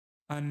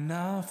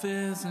Enough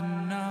is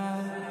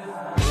enough.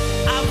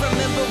 I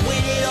remember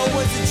when it all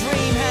was a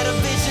dream. Had a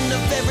vision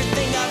of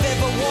everything I've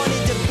ever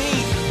wanted to be.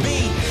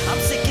 I'm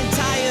sick and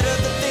tired of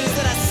the things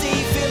that I see.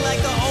 Feel like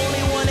the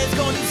only one that's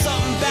gonna do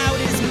something about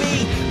it is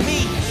me.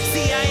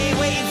 See, I ain't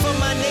waiting for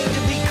my name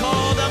to be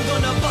called. I'm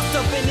gonna bust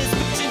up in this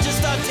bitch and just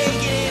start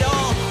taking it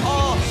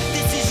all.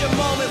 This is your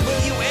moment.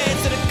 Will you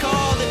answer the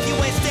call? If you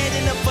ain't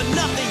standing up for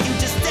nothing, you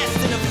just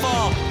destined to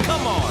fall.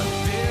 Come on.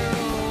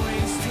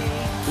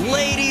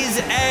 Ladies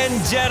and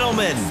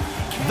gentlemen,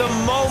 the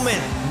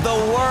moment the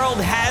world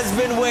has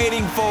been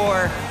waiting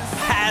for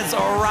has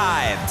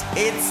arrived.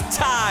 It's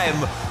time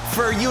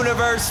for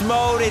Universe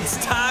Mode. It's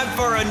time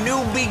for a new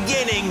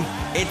beginning.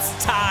 It's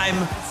time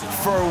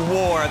for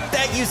war.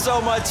 Thank you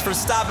so much for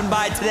stopping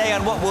by today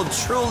on what will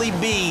truly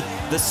be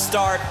the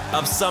start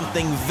of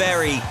something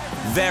very,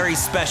 very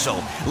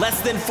special.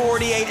 Less than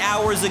 48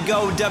 hours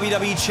ago,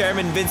 WWE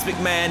Chairman Vince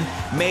McMahon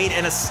made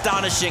an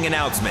astonishing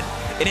announcement.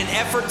 In an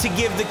effort to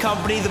give the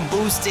company the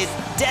boost it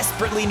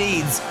desperately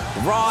needs,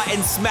 Raw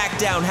and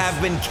SmackDown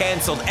have been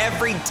canceled.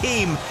 Every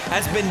team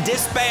has been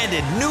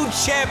disbanded. New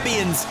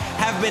champions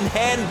have been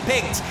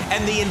handpicked,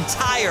 and the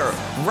entire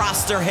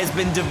roster has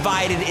been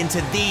divided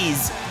into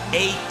these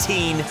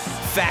 18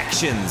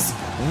 factions.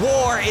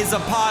 War is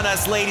upon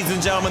us, ladies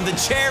and gentlemen. The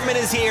chairman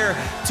is here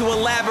to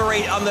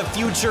elaborate on the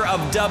future of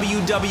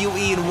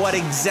WWE and what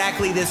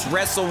exactly this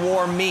Wrestle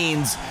War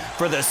means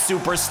for the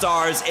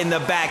superstars in the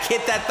back.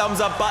 Hit that thumbs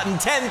up button.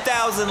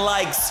 10,000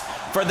 likes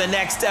for the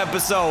next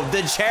episode.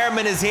 The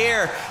chairman is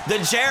here. The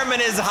chairman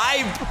is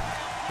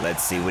hype.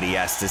 Let's see what he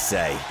has to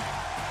say.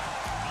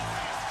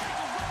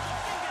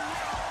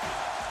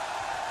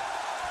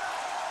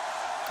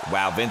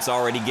 Wow, Vince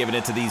already giving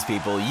it to these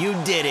people. You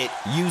did it.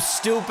 You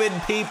stupid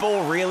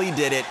people really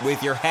did it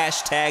with your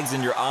hashtags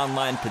and your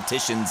online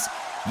petitions.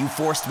 You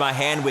forced my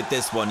hand with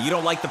this one. You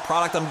don't like the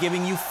product I'm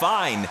giving you?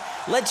 Fine.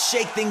 Let's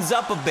shake things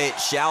up a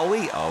bit, shall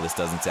we? Oh, this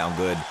doesn't sound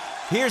good.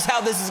 Here's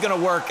how this is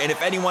gonna work, and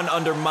if anyone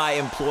under my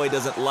employ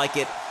doesn't like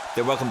it,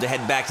 they're welcome to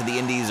head back to the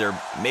Indies or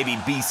maybe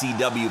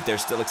BCW if they're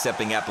still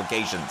accepting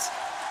applications.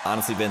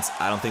 Honestly, Vince,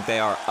 I don't think they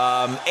are.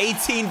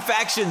 18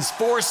 factions,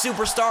 4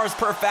 superstars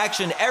per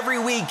faction. Every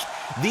week,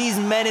 these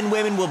men and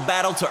women will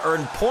battle to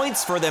earn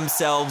points for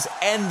themselves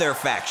and their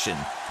faction.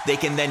 They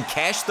can then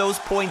cash those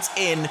points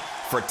in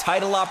for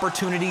title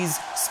opportunities,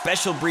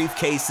 special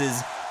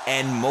briefcases,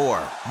 and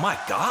more. My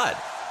God,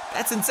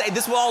 that's insane.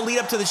 This will all lead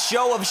up to the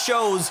show of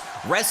shows,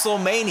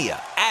 WrestleMania.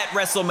 At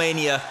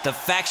WrestleMania, the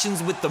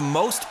factions with the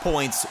most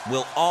points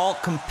will all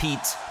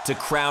compete to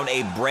crown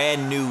a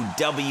brand new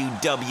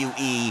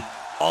WWE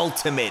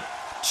Ultimate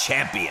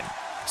Champion.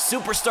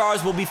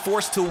 Superstars will be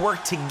forced to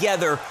work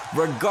together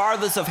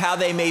regardless of how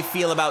they may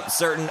feel about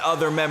certain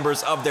other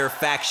members of their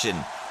faction.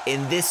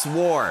 In this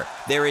war,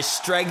 there is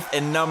strength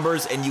in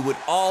numbers, and you would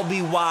all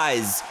be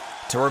wise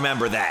to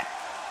remember that.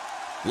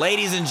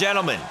 Ladies and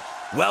gentlemen,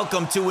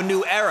 welcome to a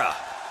new era.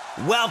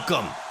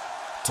 Welcome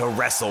to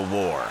Wrestle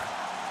War.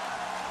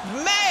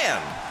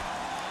 Man,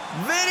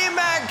 Vinnie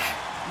Mac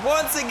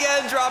once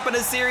again dropping a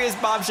serious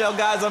bombshell.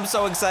 Guys, I'm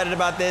so excited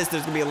about this.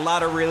 There's gonna be a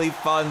lot of really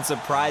fun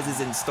surprises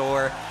in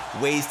store,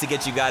 ways to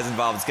get you guys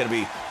involved. It's gonna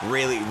be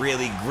really,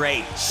 really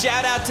great.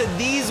 Shout out to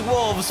These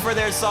Wolves for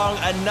their song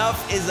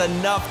Enough is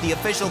Enough, the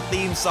official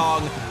theme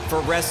song for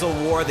Wrestle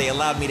War. They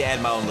allowed me to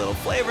add my own little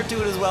flavor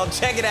to it as well.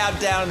 Check it out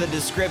down in the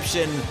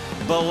description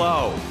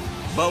below.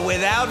 But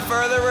without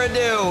further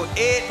ado,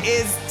 it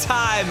is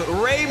time.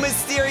 Rey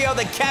Mysterio,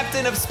 the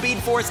captain of Speed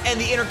Force and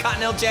the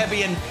Intercontinental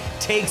Champion,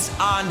 takes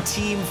on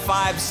Team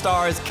 5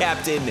 Stars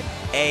captain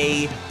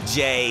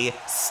AJ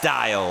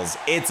Styles.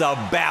 It's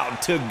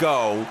about to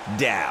go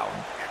down.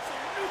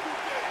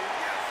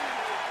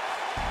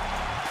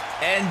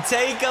 And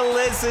take a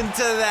listen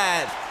to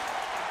that.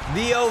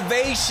 The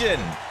ovation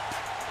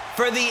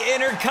for the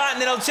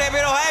Intercontinental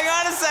Champion. Oh, hang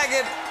on a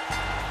second.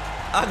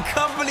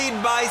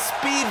 Accompanied by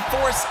Speed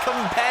Force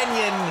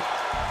companion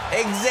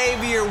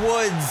Xavier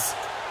Woods,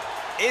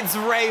 it's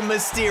Rey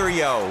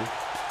Mysterio.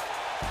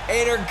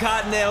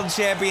 Intercontinental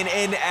Champion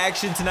in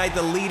action tonight,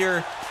 the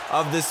leader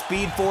of the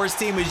Speed Force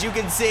team. As you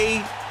can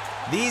see,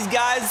 these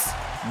guys,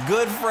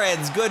 good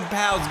friends, good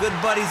pals, good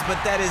buddies,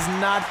 but that is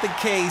not the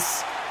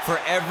case for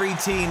every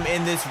team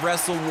in this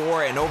Wrestle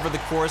War. And over the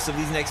course of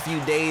these next few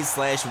days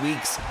 /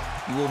 weeks,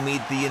 you will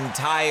meet the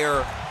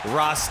entire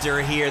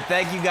roster here.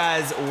 Thank you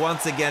guys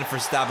once again for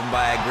stopping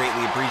by. I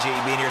greatly appreciate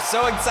you being here.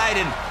 So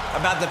excited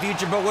about the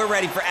future, but we're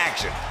ready for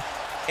action.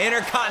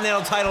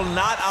 Intercontinental title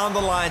not on the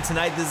line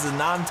tonight. This is a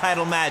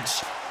non-title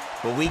match,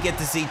 but we get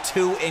to see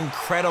 2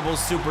 incredible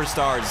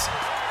superstars.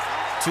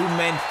 2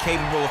 men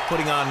capable of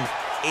putting on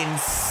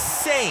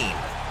insane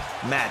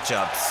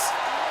matchups.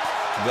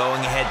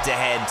 Going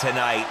head-to-head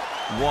tonight,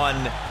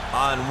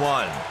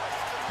 1-on-1.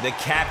 The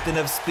captain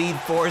of Speed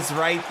Force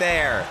right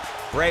there.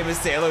 Rey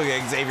Mysterio, look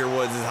at Xavier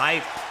Woods is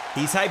hype.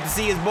 He's hyped to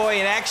see his boy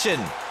in action.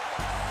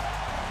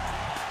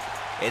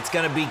 It's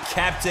gonna be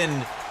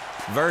captain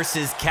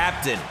versus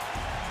captain,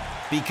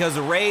 because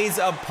Rey's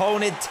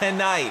opponent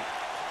tonight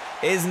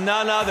is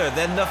none other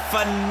than the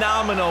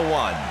phenomenal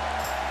one,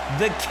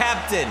 the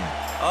captain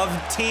of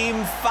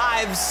Team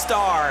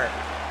 5-Star,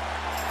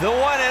 the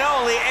one and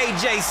only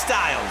AJ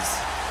Styles.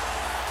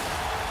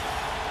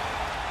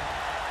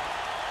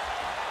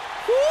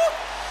 Woo!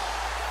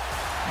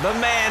 The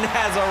man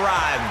has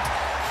arrived.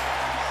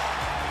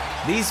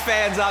 These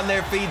fans on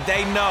their feet,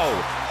 they know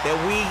that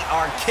we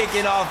are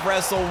kicking off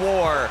Wrestle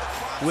War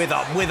with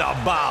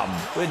a bomb.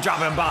 We're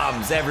dropping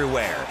bombs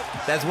everywhere.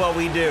 That's what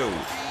we do.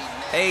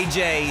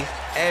 AJ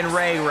and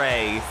Ray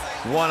Ray,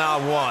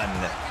 one-on-one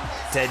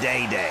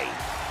today.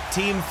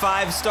 Team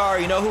 5-Star,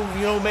 you know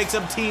who makes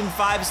up Team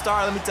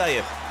 5-Star? Let me tell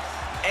you.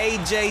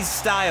 AJ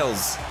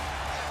Styles,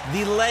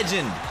 the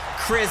legend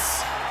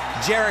Chris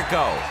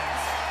Jericho,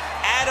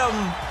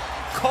 Adam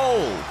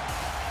Cole,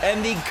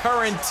 and the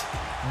current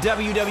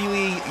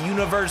WWE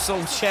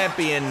Universal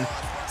Champion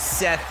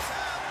Seth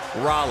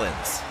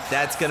Rollins.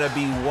 That's gonna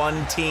be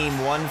one team,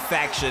 one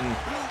faction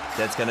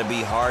that's gonna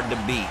be hard to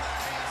beat.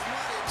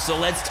 So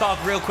let's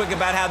talk real quick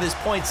about how this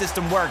point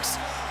system works.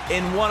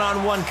 In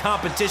one-on-one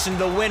competition,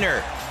 the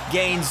winner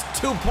gains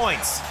 2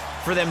 points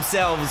for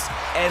themselves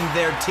and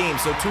their team.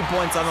 So 2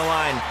 points on the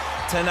line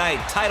tonight.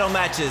 Title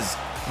matches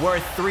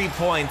worth 3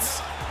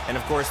 points. And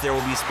of course, there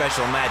will be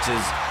special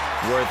matches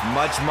worth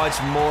much,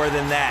 much more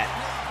than that.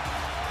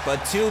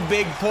 But 2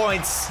 big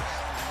points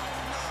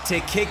to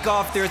kick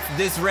off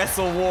this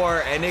Wrestle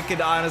War, and it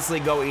could honestly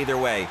go either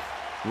way.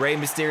 Rey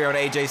Mysterio and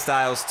AJ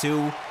Styles,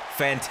 2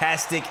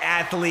 fantastic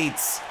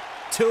athletes.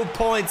 2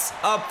 points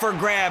up for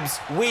grabs.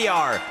 We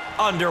are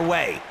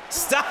underway.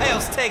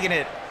 Styles taking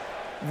it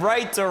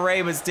right to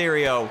Rey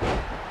Mysterio.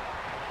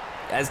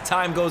 As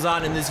time goes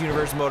on in this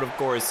universe mode, of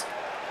course,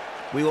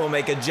 we will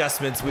make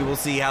adjustments. We will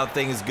see how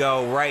things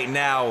go. Right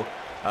now,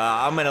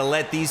 I'm gonna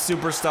let these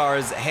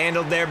superstars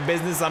handle their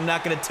business. I'm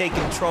not gonna take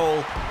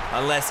control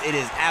unless it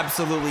is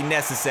absolutely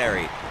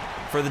necessary.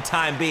 For the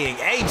time being,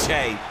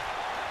 AJ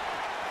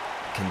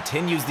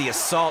continues the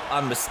assault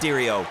on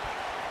Mysterio.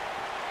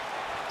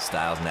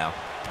 Styles now.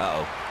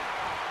 Uh-oh.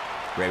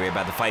 Ray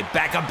about to fight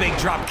back. A big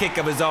drop kick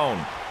of his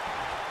own.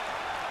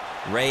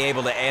 Ray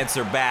able to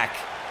answer back.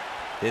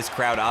 This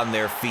crowd on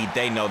their feet,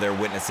 they know they're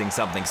witnessing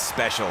something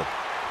special.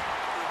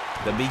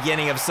 The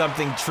beginning of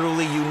something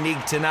truly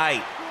unique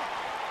tonight.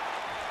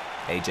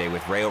 AJ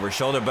with Ray over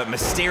shoulder, but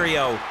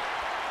Mysterio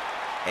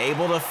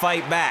able to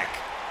fight back.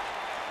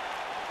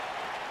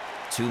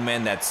 2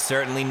 men that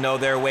certainly know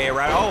their way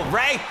around. Oh,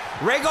 Ray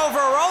go for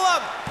a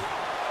roll-up.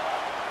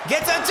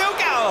 Gets a 2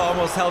 count. Oh,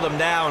 almost held him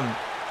down.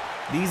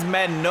 These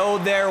men know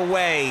their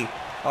way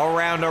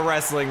around a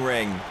wrestling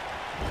ring.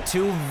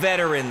 2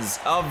 veterans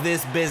of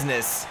this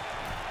business.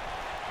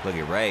 Look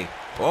at Ray.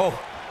 Oh,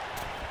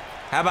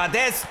 how about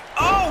this?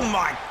 Oh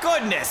my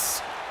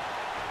goodness.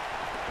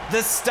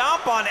 The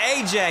stomp on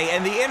AJ,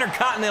 and the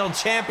Intercontinental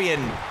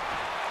Champion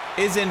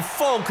is in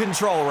full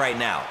control right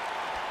now.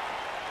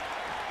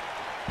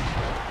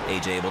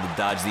 AJ able to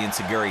dodge the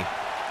enziguri.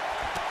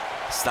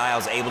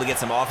 Styles able to get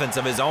some offense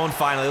of his own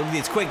finally. Look at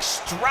these quick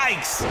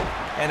strikes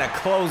and a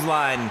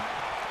clothesline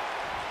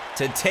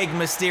to take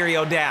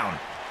Mysterio down.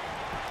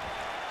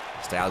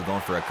 Styles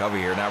going for a cover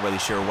here. Not really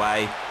sure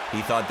why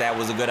he thought that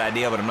was a good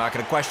idea, but I'm not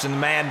going to question the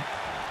man.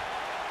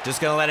 Just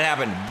going to let it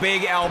happen.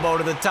 Big elbow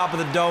to the top of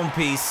the dome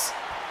piece.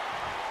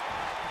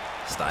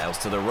 Styles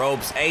to the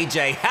ropes.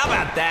 AJ, how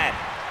about that?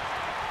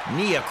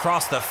 Knee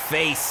across the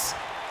face.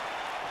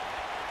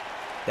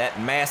 That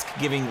mask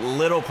giving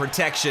little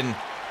protection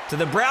to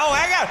the brow. Oh,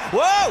 hang on.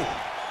 Whoa!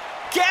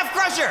 Calf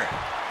crusher.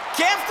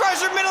 Calf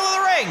crusher, middle of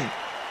the ring.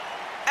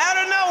 Out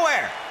of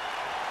nowhere.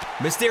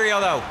 Mysterio,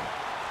 though.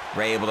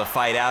 Ray able to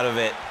fight out of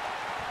it.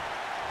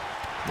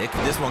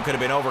 This one could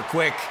have been over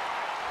quick.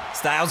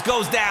 Styles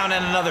goes down,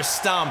 and another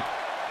stomp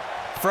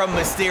from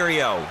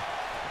Mysterio.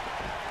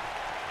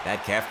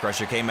 That calf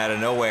crusher came out of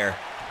nowhere.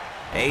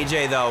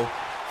 AJ, though,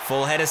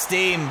 full head of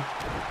steam.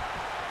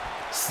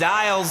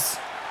 Styles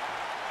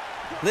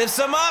lifts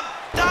him up.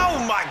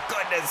 Oh, my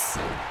goodness.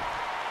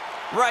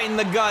 Right in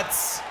the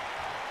guts.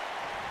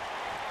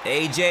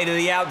 AJ to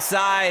the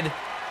outside.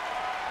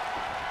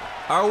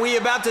 Are we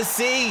about to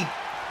see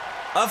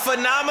a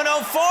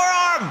phenomenal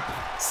forearm?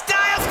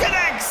 Styles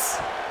connects.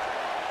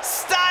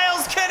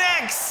 Styles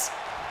connects.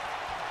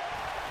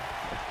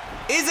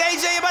 Is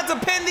AJ about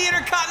to pin the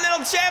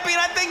Intercontinental Champion?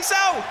 I think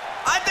so.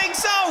 I think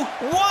so.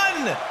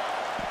 1,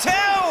 2.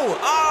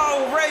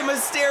 Oh, Rey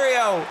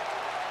Mysterio.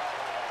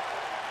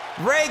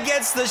 Ray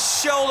gets the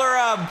shoulder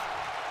up.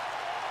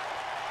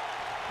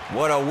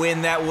 What a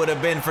win that would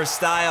have been for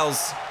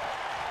Styles.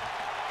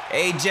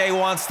 AJ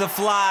wants to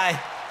fly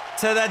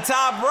to the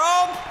top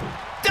rope.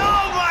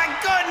 Oh my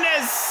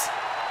goodness.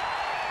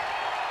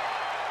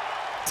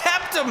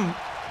 Tapped him.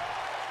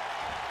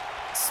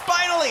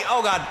 Spinally.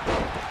 Oh God.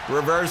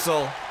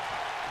 Reversal.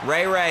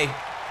 Ray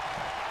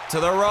to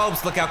the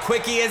ropes. Look how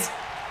quick he is.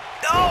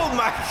 Oh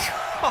my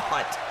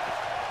God.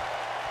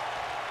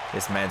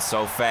 This man's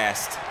so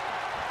fast.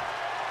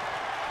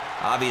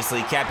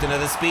 Obviously, captain of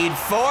the Speed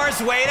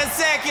Force. Wait a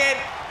second.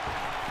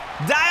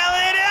 Dial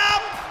it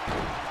up.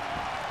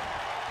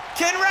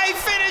 Can Ray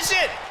finish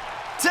it?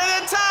 To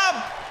the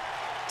top.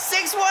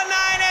 619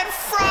 and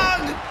from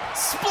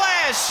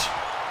splash!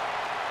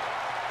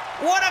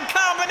 What a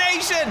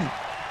combination!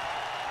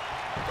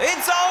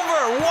 It's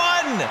over.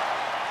 1,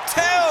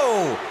 2.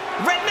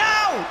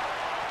 No!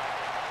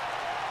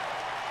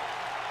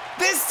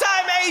 This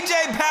time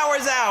AJ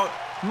powers out.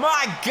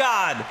 My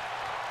God.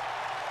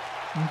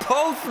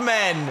 Both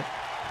men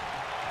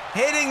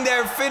hitting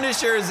their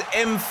finishers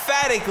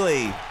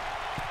emphatically.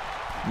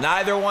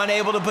 Neither one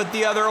able to put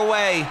the other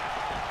away.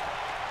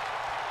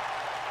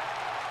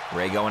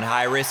 Ray going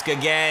high risk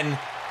again.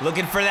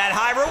 Looking for that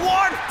high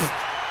reward.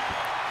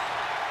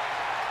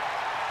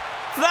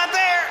 It's not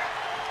there.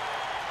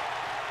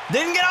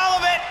 Didn't get all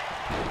of it.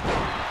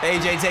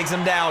 AJ takes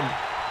him down.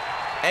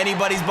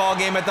 Anybody's ball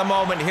game at the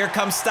moment. Here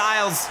comes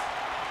Styles.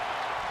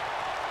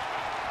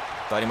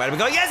 Thought he might have been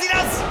going. Yes, he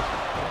does.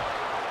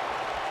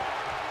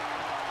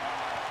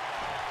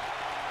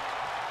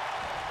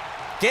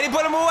 Can he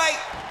put him away?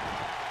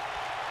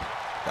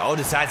 Oh,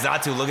 decides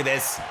not to. Look at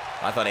this.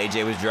 I thought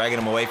AJ was dragging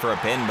him away for a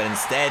pin, but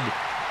instead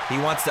he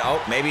wants to.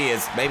 Oh, maybe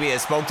he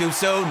spoke too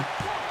soon.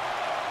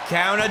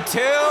 Count of 2.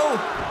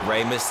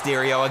 Rey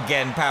Mysterio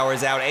again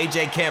powers out.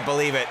 AJ can't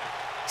believe it.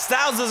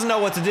 Styles doesn't know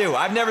what to do.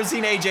 I've never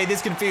seen AJ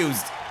this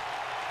confused.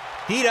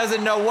 He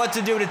doesn't know what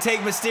to do to take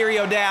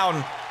Mysterio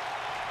down.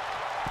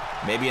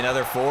 Maybe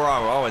another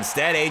forearm. Oh,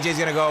 instead AJ's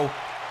gonna go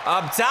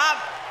up top.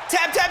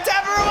 Tap, tap,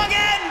 tap for him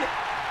again.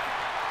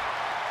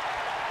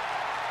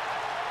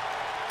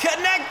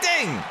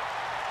 Connecting.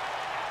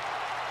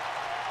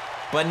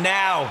 But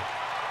now,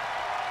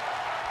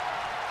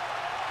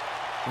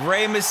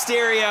 Rey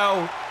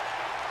Mysterio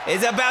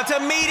is about to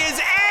meet his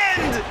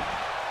end.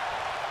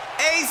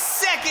 A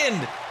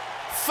second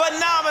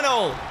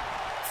phenomenal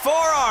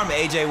forearm.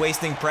 AJ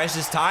wasting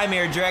precious time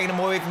here, dragging him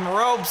away from the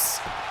ropes.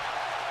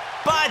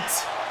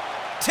 But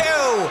 2,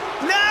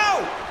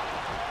 no!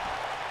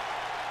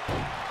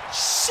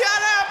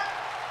 Shut up!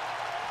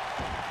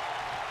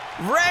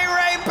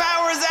 Ray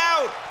powers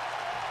out.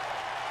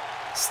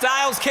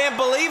 Styles can't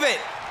believe it.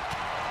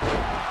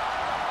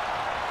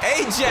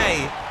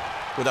 AJ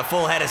with a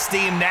full head of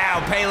steam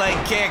now. Pele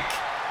kick.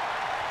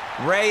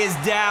 Ray is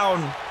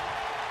down.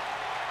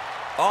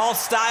 All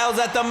Styles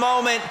at the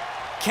moment.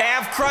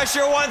 Calf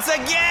crusher once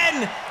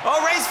again.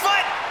 Oh, Ray's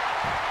foot.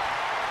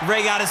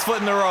 Ray got his foot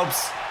in the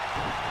ropes.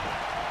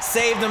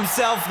 Saved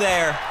himself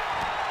there.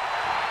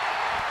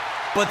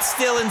 But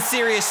still in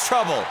serious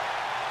trouble.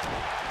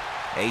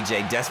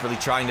 AJ desperately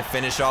trying to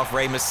finish off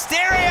Rey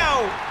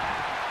Mysterio.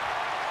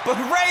 But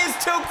Ray is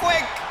too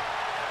quick.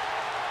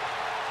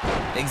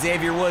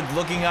 Xavier Woods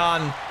looking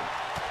on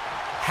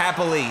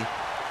happily.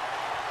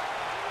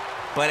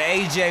 But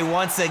AJ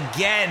once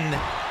again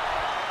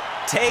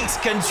takes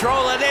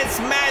control of this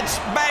match.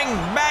 Bang,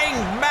 bang,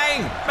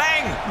 bang,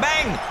 bang,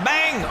 bang,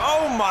 bang.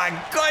 Oh my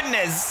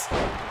goodness.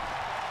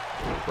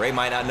 Ray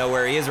might not know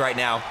where he is right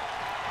now.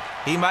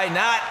 He might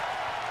not.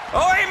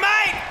 Or he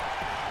might.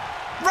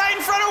 Right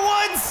in front of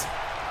Woods.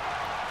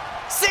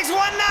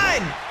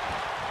 619.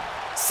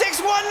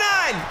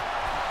 619.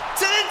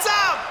 To the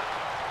top.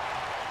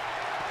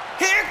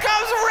 Here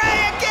comes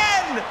Ray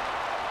again.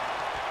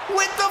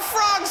 With the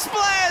frog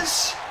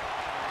splash.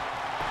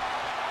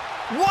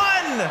 1,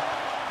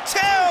 2,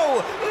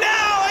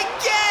 now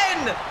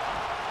again!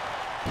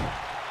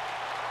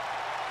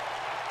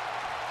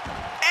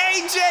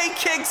 AJ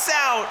kicks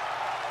out.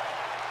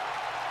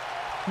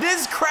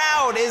 This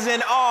crowd is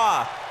in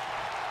awe.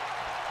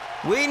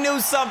 We knew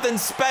something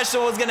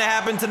special was gonna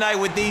happen tonight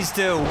with these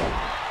two.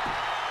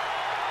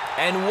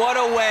 And what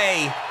a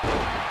way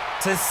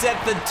to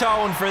set the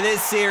tone for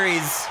this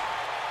series,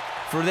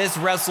 for this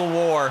Wrestle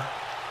War.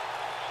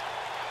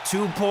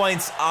 2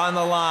 points on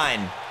the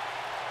line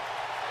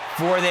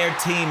for their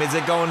team. Is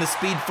it going to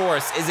Speed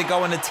Force? Is it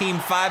going to Team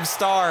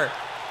 5-Star?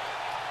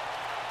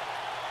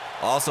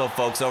 Also,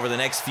 folks, over the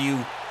next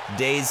few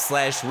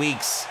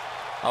days/weeks,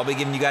 I'll be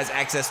giving you guys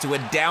access to a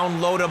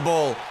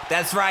downloadable,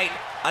 that's right,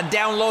 a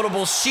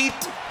downloadable sheet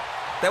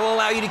that will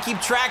allow you to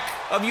keep track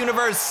of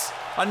Universe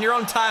on your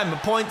own time, a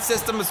point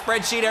system, a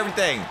spreadsheet,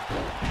 everything.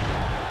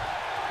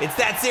 It's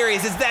that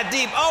serious, it's that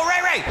deep. Oh,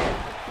 Ray!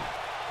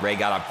 Ray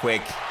got up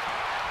quick.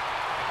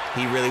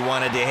 He really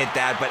wanted to hit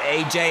that, but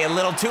AJ a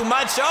little too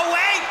much. Oh,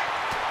 wait!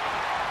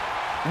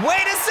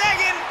 Wait a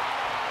second!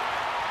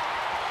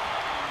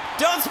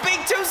 Don't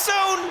speak too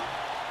soon!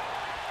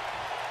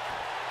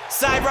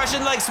 Side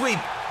Russian leg sweep.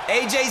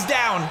 AJ's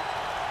down.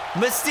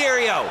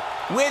 Mysterio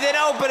with an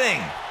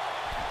opening.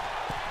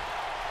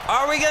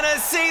 Are we gonna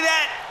see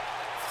that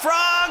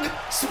frog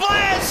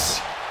splash?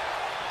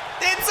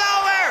 It's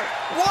over!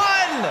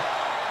 1,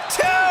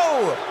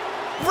 2,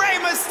 Rey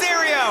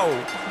Mysterio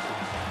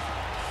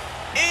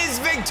is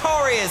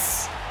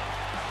victorious.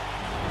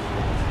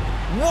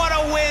 What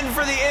a win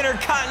for the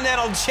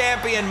Intercontinental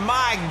Champion.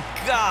 My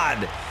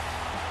God.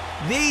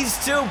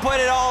 These two put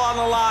it all on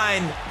the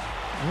line.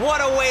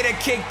 What a way to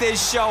kick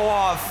this show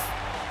off.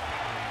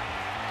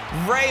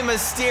 Rey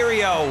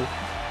Mysterio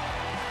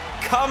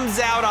comes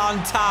out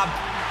on top.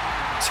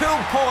 2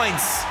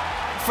 points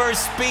for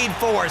Speed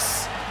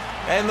Force.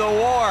 And the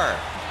war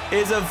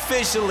is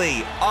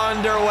officially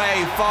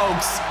underway,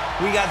 folks.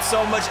 We got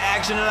so much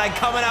action tonight.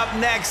 Coming up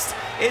next,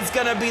 it's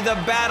gonna be the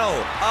battle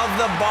of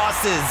the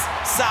bosses.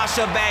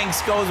 Sasha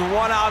Banks goes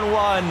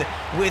one-on-one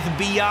with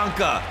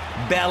Bianca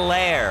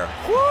Belair.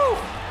 Woo!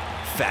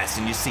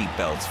 Fasten your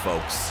seatbelts,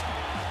 folks.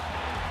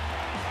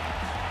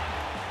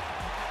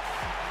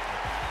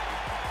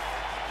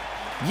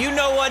 You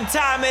know what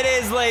time it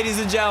is, ladies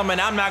and gentlemen.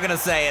 I'm not gonna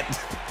say it.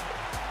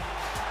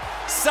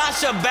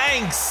 Sasha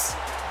Banks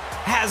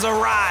has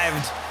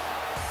arrived.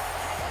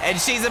 And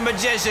she's a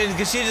magician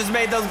because she just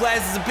made those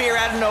glasses appear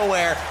out of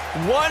nowhere.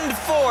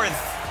 1/4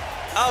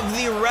 of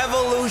the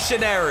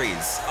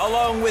Revolutionaries,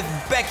 along with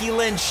Becky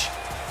Lynch,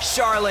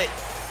 Charlotte,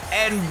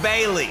 and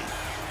Bayley.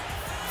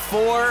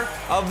 4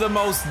 of the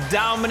most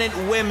dominant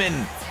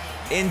women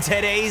in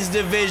today's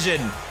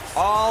division,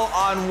 all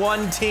on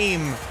one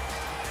team.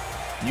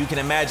 You can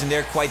imagine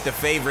they're quite the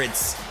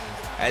favorites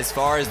as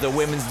far as the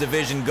women's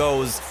division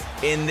goes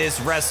in this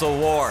Wrestle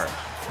War.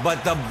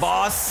 But the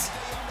boss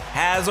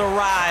has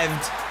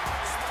arrived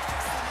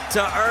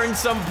to earn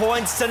some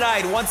points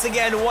tonight. Once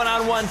again,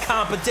 one-on-one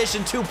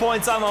competition, 2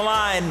 points on the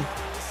line.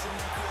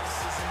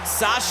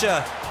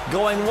 Sasha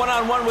going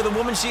one-on-one with a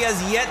woman she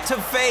has yet to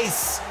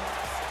face.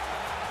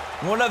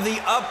 One of the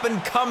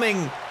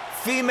up-and-coming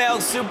female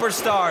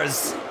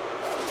superstars.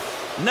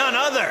 None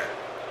other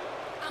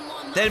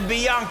than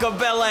Bianca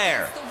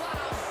Belair.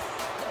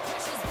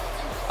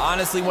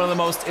 Honestly, one of the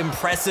most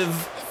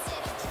impressive,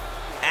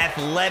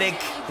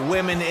 athletic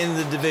women in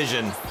the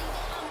division.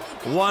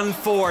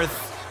 1/4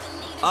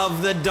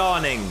 of the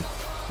Dawning,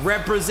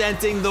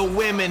 representing the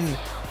women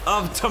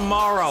of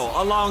tomorrow,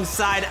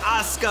 alongside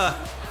Asuka,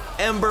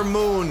 Ember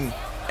Moon,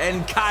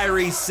 and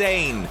Kairi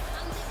Sane.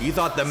 You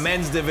thought the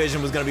men's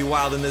division was gonna be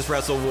wild in this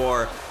Wrestle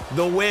War.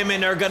 The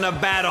women are gonna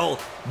battle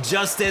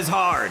just as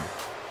hard.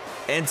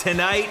 And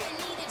tonight,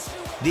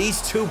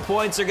 these 2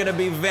 points are gonna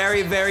be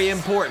very, very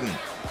important.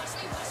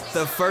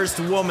 The first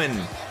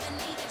woman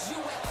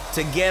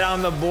to get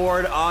on the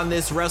board on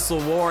this Wrestle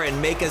War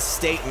and make a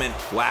statement.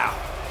 Wow,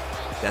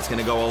 that's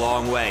gonna go a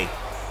long way.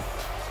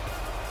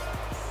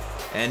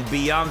 And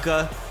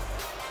Bianca,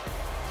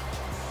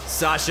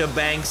 Sasha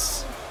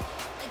Banks,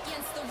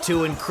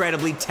 2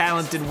 incredibly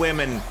talented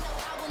women,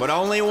 but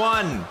only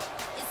one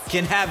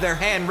can have their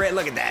hand raised.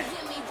 Look at that.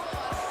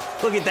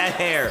 Look at that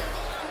hair.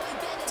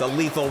 It's a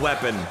lethal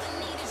weapon.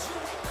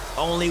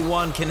 Only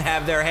one can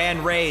have their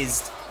hand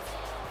raised.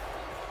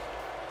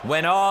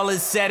 When all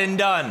is said and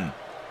done,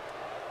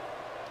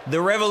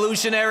 the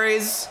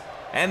Revolutionaries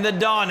and the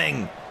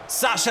Dawning,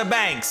 Sasha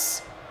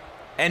Banks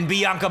and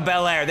Bianca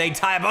Belair, they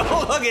tie up.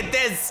 Oh, look at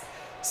this.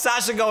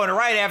 Sasha going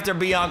right after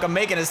Bianca,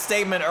 making a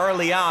statement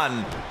early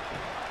on.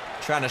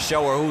 Trying to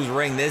show her whose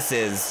ring this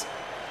is.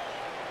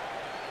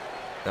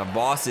 The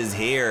boss is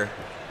here,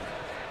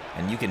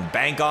 and you can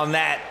bank on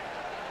that.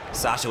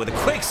 Sasha with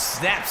a quick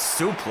snap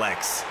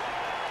suplex.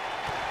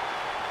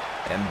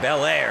 And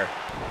Belair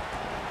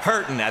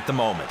hurting at the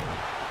moment.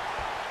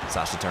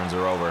 Sasha turns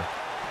her over.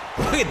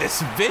 Look at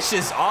this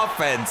vicious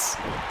offense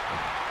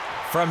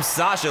from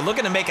Sasha,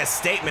 looking to make a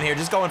statement here,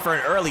 just going for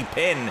an early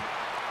pin,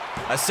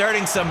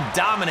 asserting some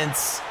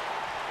dominance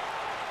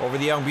over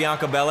the young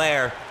Bianca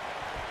Belair.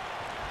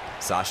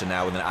 Sasha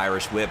now with an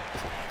Irish whip.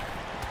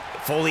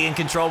 Fully in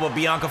control, but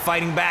Bianca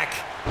fighting back.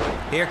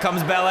 Here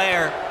comes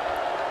Belair.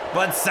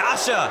 But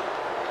Sasha,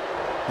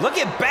 look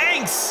at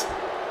Banks.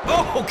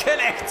 Oh,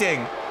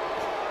 connecting.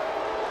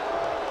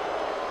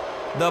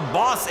 The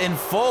boss in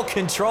full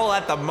control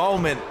at the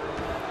moment.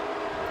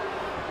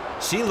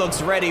 She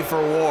looks ready for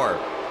war.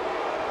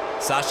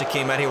 Sasha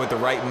came out here with the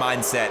right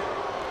mindset.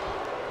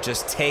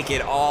 Just take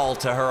it all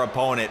to her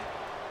opponent.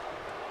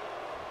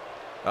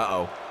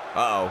 Uh-oh,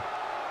 uh-oh.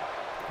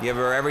 Give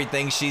her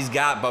everything she's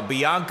got, but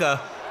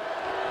Bianca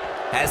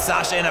has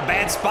Sasha in a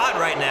bad spot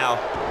right now.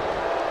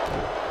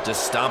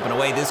 Just stomping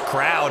away this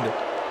crowd.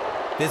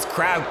 This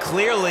crowd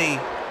clearly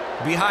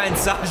behind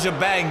Sasha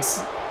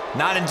Banks.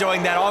 Not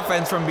enjoying that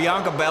offense from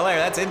Bianca Belair.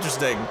 That's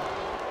interesting.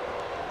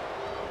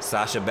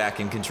 Sasha back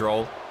in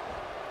control.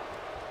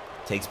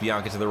 Takes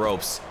Bianca to the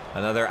ropes.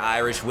 Another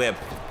Irish whip.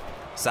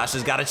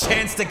 Sasha's got a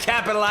chance to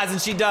capitalize,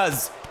 and she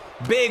does.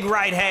 Big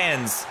right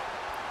hands.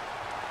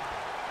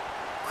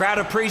 Crowd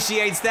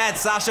appreciates that.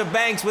 Sasha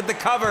Banks with the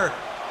cover.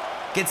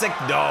 Gets a,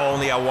 no,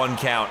 only a 1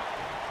 count.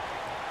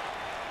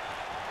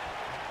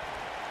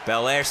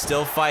 Belair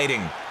still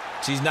fighting.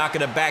 She's not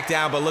gonna back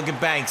down, but look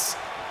at Banks.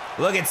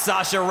 Look at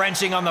Sasha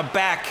wrenching on the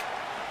back.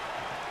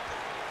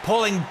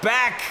 Pulling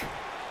back.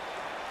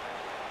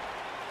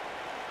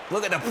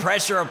 Look at the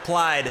pressure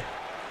applied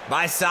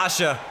by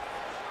Sasha.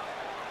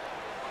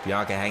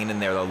 Bianca hanging in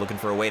there though, looking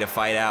for a way to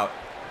fight out.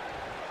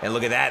 And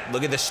look at that,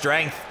 look at the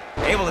strength.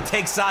 Able to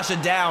take Sasha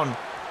down.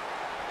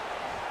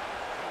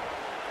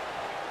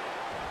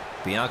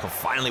 Bianca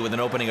finally with an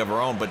opening of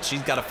her own, but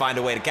she's got to find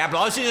a way to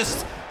capitalize. Oh, she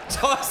just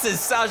tosses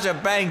Sasha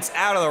Banks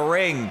out of the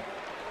ring.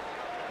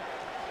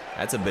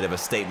 That's a bit of a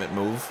statement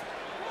move.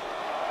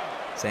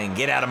 Saying,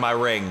 get out of my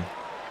ring.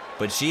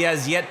 But she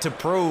has yet to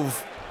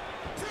prove.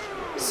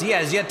 She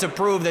has yet to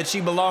prove that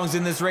she belongs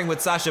in this ring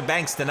with Sasha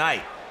Banks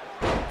tonight.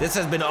 This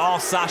has been all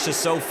Sasha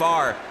so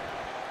far.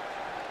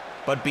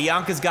 But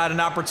Bianca's got an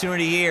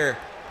opportunity here.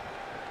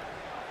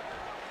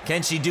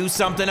 Can she do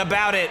something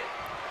about it?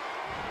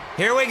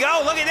 Here we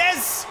go, look at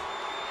this!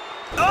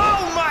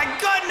 Oh my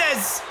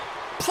goodness!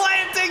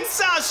 Planting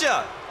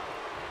Sasha!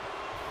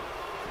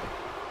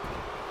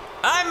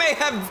 I may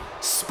have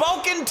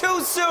spoken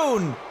too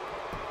soon.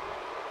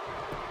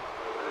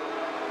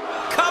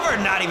 Cover,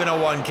 not even a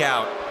 1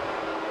 count.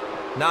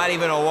 Not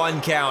even a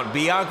 1 count.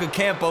 Bianca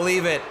can't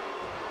believe it.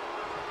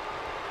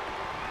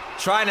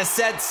 Trying to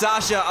set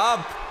Sasha up.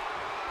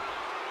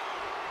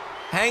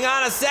 Hang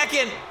on a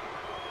second.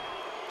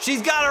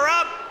 She's got her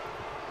up.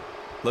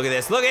 Look at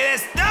this, look at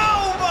this.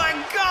 Oh my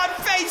God,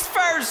 face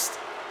first.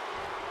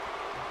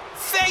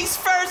 Face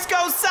first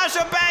goes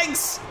Sasha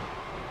Banks.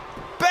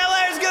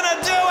 Belair's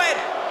gonna do it.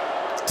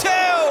 2,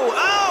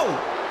 oh.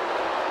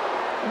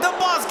 The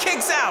boss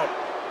kicks out.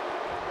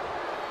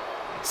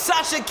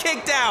 Sasha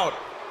kicked out.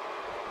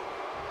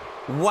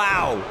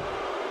 Wow.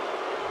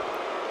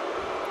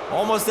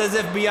 Almost as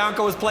if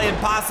Bianca was playing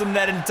possum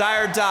that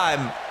entire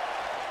time.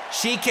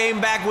 She came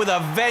back with a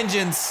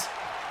vengeance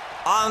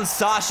on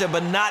Sasha,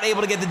 but not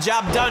able to get the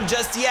job done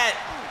just yet.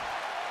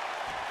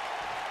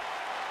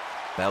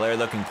 Belair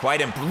looking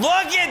quite impressed.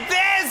 Look at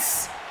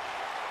this!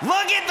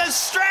 Look at the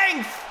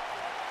strength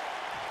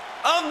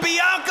of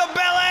Bianca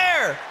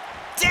Belair!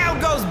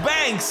 Down goes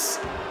Banks.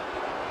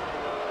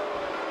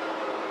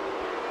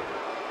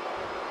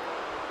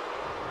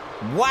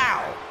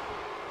 Wow.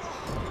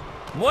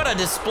 What a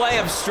display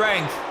of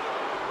strength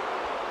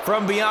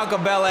from Bianca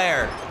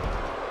Belair.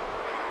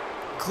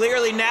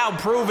 Clearly now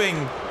proving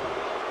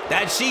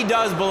that she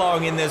does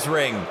belong in this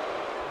ring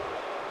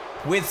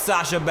with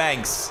Sasha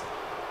Banks.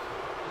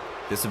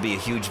 This would be a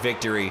huge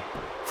victory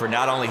for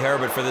not only her,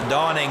 but for the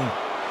Dawning.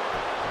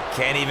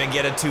 Can't even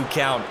get a 2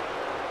 count.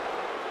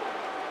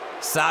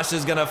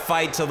 Sasha's gonna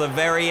fight till the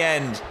very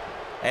end,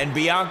 and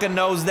Bianca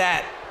knows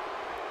that.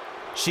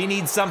 She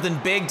needs something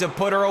big to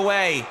put her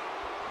away.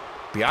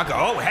 Bianca,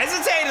 oh,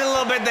 hesitated a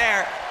little bit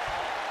there.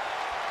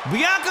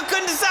 Bianca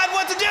couldn't decide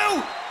what to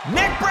do.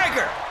 Neck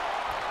breaker.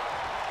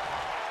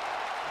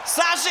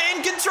 Sasha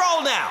in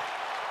control now.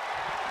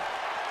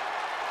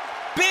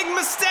 Big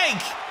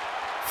mistake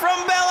from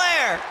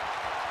Belair.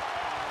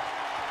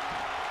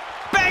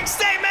 Bank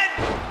statement.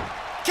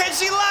 Can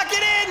she lock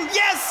it in?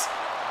 Yes,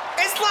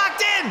 it's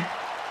locked in.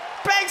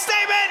 Bank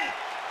statement.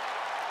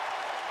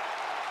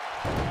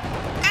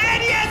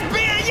 And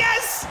yes,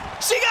 yes,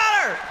 she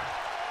got her.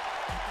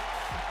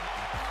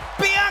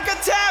 Bianca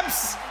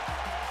taps.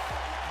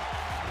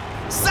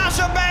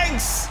 Sasha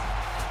Banks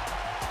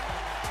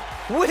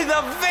with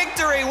a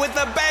victory with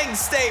the bank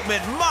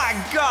statement. My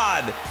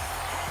God,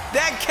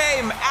 that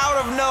came out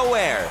of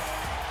nowhere.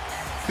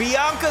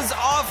 Bianca's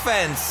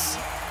offense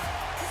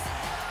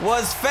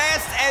was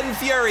fast and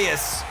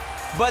furious,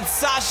 but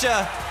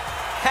Sasha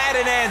had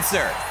an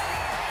answer.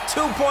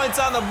 2 points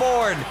on the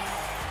board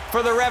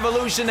for the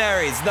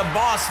Revolutionaries. The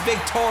boss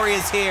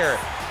victorious here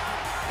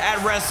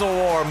at Wrestle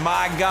War.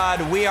 My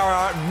God, we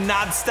are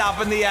not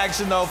stopping the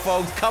action though,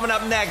 folks. Coming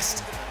up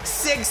next,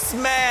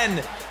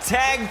 6-man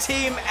tag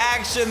team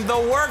action. The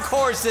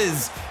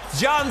Workhorses,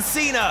 John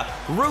Cena,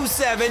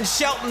 Rusev, and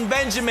Shelton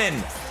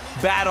Benjamin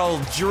battle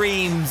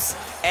dreams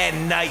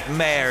and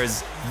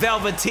nightmares.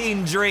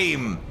 Velveteen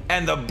Dream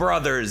and the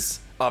Brothers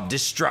of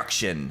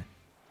Destruction.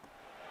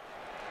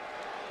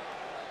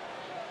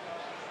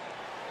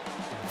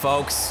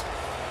 Folks,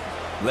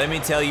 let me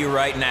tell you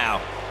right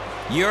now,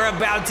 you're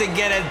about to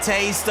get a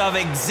taste of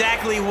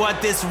exactly what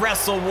this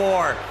Wrestle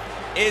War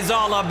is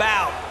all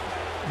about.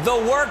 The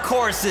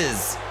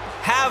Workhorses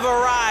have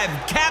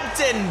arrived,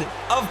 captained,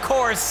 of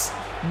course,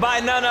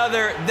 by none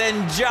other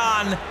than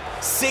John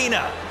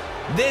Cena.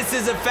 This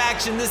is a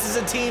faction, this is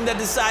a team that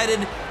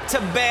decided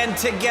to band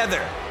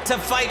together, to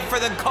fight for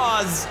the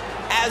cause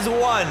as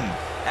one.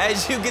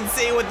 As you can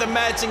see with the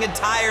matching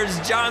attires,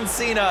 John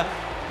Cena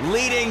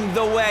leading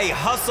the way.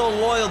 Hustle,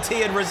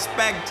 loyalty, and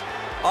respect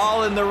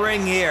all in the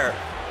ring here.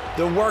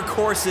 The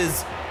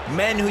Workhorses,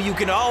 men who you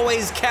can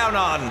always count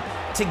on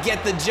to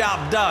get the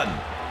job done.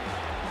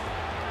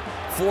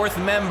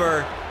 4th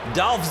member,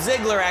 Dolph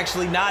Ziggler,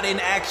 actually not in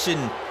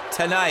action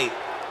tonight,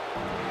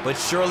 but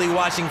surely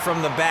watching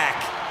from the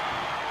back.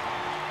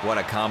 What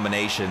a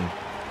combination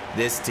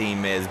this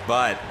team is.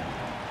 But,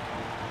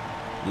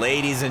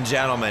 ladies and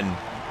gentlemen,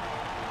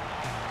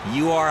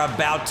 you are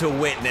about to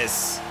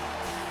witness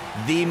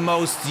the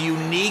most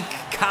unique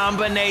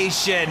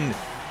combination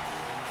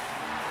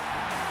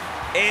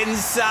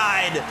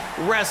inside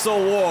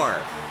Wrestle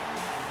War.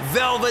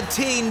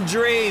 Velveteen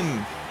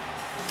Dream,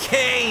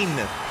 Kane,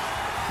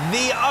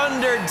 The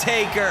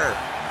Undertaker,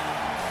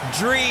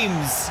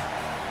 dreams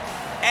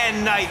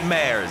and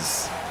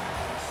nightmares.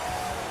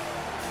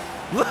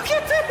 Look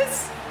at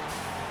this!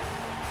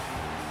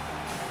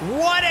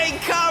 What a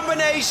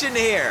combination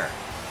here!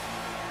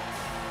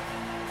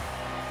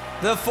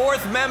 The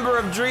 4th member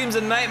of Dreams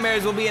and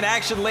Nightmares will be in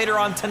action later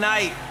on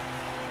tonight.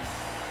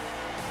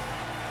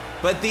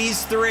 But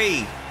these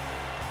three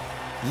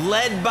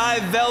led by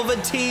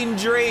Velveteen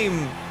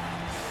Dream,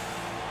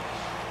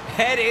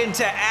 head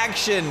into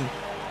action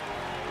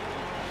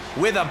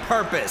with a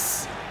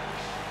purpose.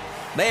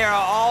 They are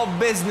all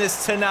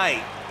business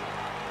tonight.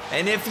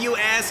 And if you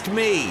ask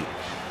me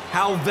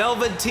how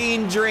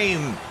Velveteen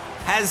Dream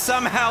has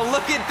somehow,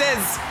 look at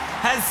this,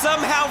 has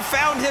somehow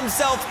found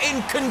himself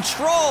in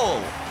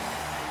control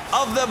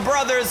of the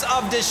Brothers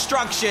of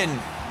Destruction,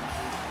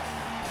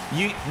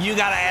 you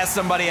gotta ask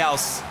somebody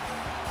else.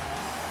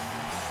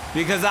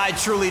 Because I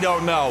truly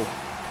don't know.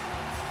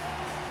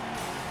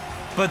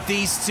 But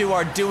these two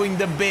are doing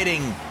the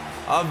bidding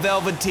of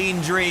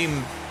Velveteen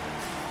Dream,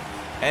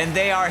 and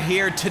they are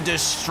here to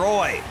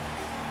destroy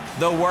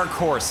the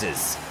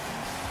Workhorses.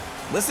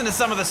 Listen to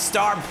some of the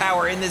star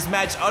power in this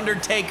match.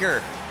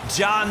 Undertaker,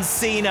 John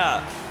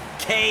Cena,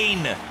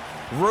 Kane,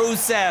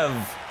 Rusev.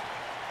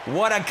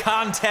 What a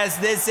contest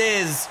this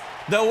is.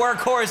 The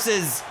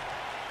Workhorses,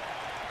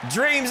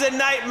 dreams and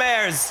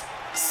nightmares.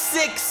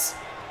 6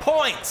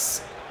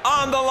 points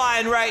on the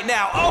line right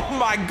now. Oh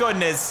my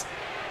goodness.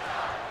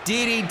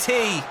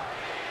 DDT.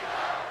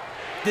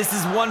 This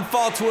is one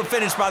fall to a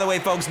finish, by the way,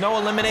 folks. No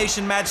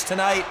elimination match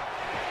tonight.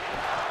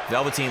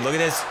 Velveteen, look at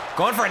this.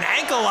 Going for an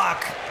ankle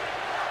lock.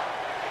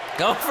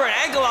 Going for an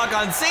ankle lock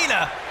on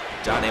Cena.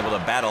 John able to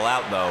battle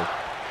out, though.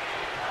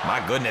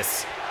 My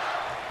goodness.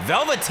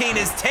 Velveteen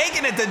is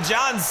taking it to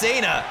John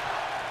Cena.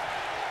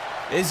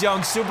 This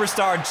young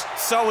superstar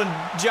showing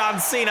John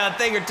Cena a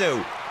thing or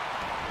two.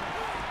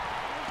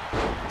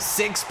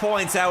 6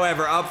 points,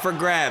 however, up for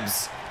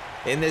grabs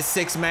in this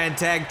 6-man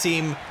tag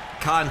team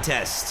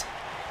contest.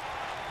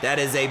 That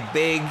is a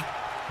big,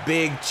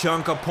 big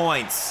chunk of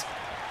points.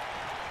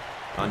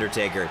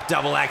 Undertaker,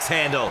 double axe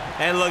handle,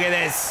 and look at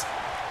this.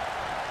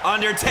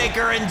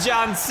 Undertaker and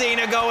John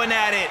Cena going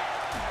at it.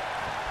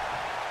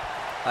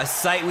 A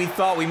sight we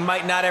thought we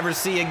might not ever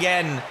see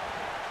again.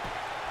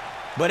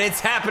 But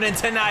it's happening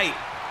tonight.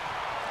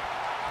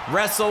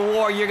 Wrestle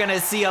War, you're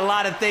gonna see a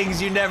lot of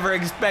things you never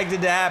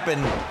expected to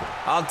happen.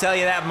 I'll tell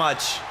you that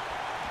much.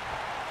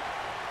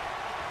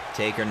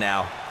 Taker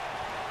now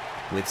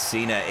with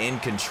Cena in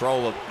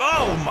control of,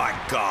 oh my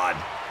God.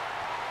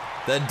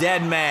 The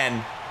dead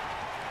man.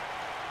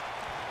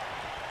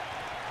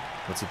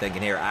 What's he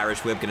thinking here?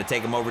 Irish whip gonna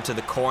take him over to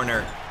the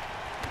corner.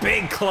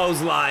 Big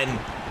clothesline.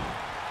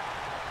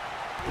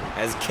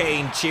 As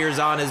Kane cheers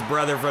on his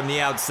brother from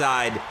the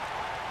outside.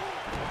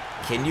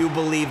 Can you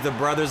believe the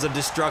Brothers of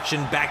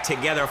Destruction back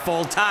together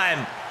full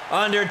time?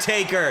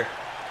 Undertaker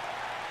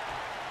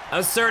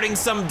asserting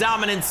some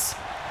dominance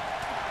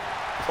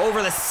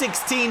over the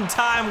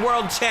 16-time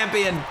world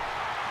champion.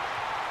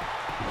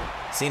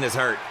 Cena's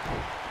hurt.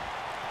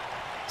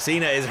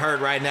 Cena is hurt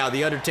right now.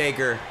 The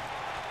Undertaker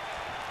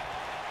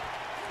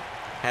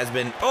has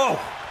been, oh,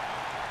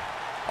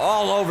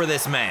 all over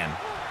this man.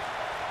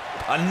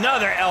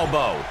 Another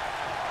elbow.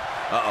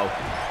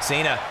 Uh-oh.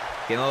 Cena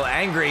getting a little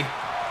angry.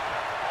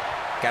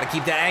 Gotta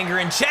keep that anger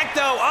in check,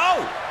 though.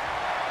 Oh!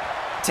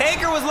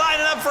 Taker was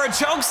lining up for a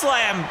choke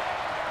slam.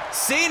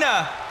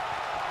 Cena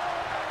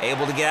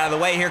able to get out of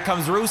the way. Here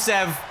comes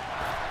Rusev.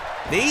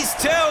 These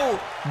two,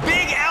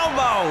 big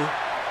elbow.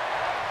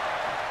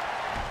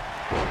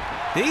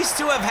 These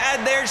two have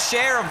had their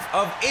share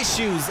of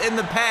issues in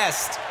the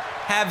past,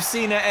 have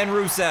Cena and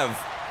Rusev.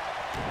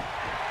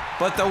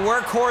 But the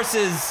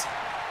Workhorses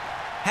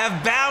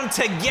have bound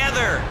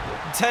together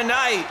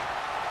tonight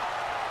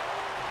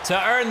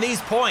to earn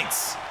these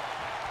points.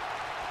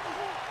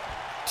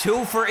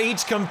 2 for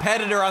each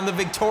competitor on the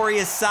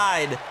victorious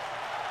side.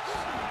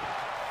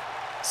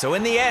 So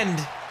in the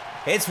end,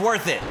 it's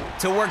worth it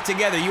to work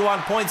together. You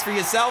want points for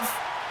yourself?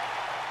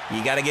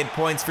 You gotta get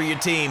points for your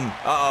team.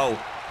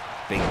 Uh-oh.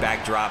 Big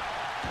backdrop.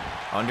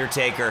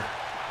 Undertaker.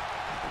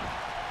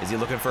 Is he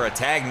looking for a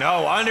tag?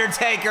 No,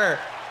 Undertaker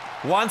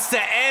wants to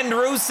end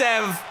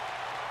Rusev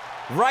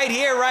right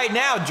here, right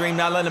now. Dream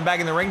not letting him back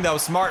in the ring, though.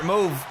 Smart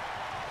move.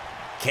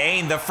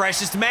 Kane, the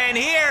freshest man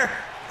here.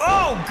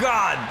 Oh,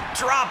 God,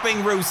 dropping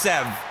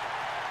Rusev.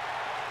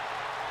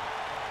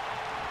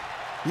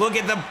 Look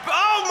at the,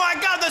 oh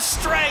my God, the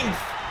strength.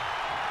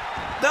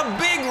 The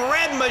big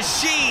red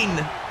machine.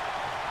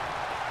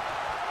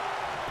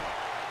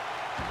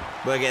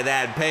 Look at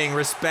that, paying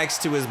respects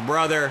to his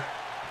brother.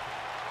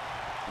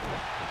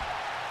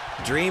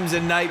 Dreams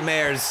and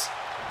nightmares.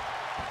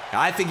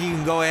 I think you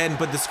can go ahead and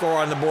put the score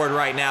on the board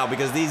right now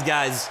because these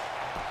guys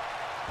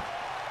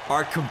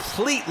are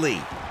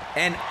completely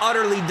and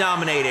utterly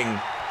dominating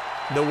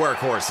the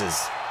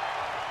Workhorses.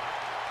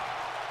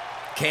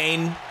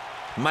 Kane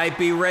might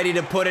be ready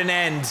to put an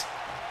end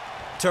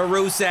to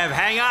Rusev.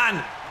 Hang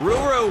on,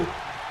 Ruru.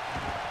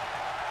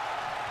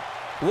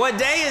 What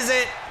day is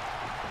it?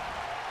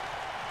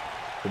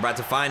 We're about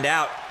to find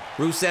out.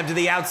 Rusev to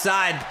the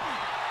outside.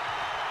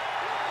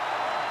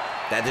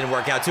 That didn't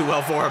work out too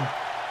well for him.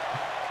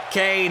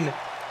 Kane,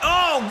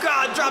 oh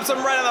God, drops him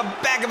right on the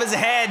back of his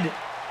head.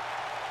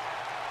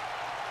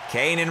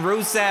 Kane and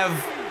Rusev.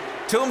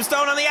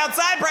 Tombstone on the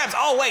outside, perhaps.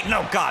 Oh, wait,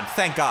 no, God,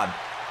 thank God.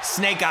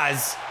 Snake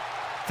eyes.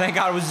 Thank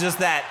God it was just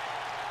that.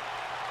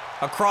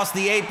 across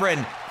the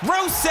apron.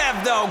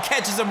 Rusev, though,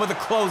 catches him with a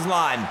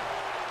clothesline.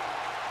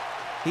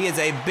 He is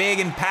a big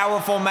and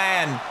powerful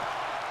man.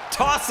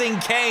 Tossing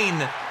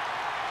Kane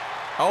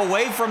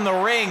away from the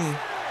ring.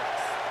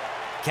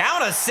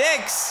 Count of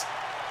 6.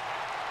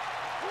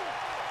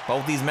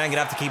 Both these men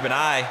gonna have to keep an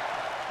eye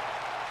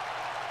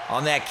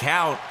on that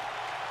count.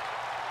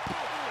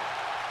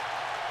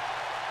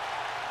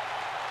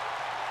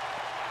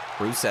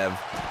 Rusev,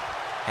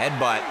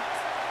 headbutt.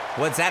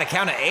 What's that, a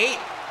count of 8?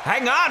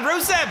 Hang on,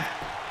 Rusev!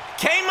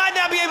 Kane might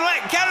not be able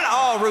to count it.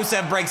 Oh,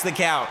 Rusev breaks the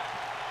count.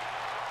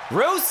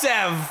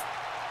 Rusev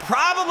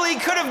probably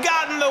could have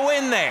gotten the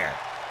win there.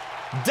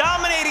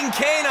 Dominating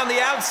Kane on the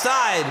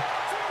outside.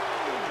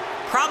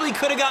 Probably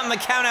could have gotten the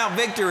count-out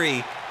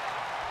victory.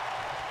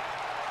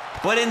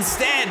 But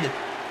instead,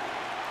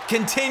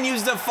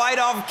 continues to fight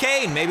off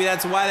Kane. Maybe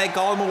that's why they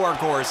call him a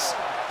workhorse.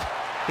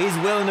 He's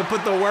willing to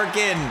put the work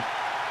in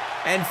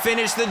and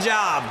finish the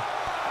job.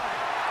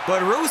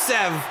 But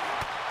Rusev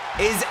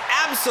is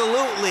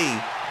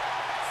absolutely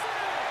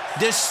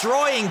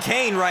destroying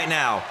Kane right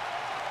now.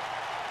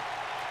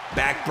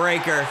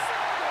 Backbreaker.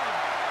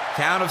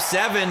 Count of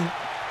 7.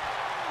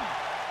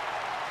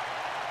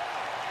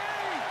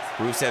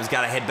 Rusev's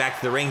got to head back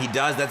to the ring. He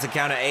does. That's a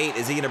count of 8.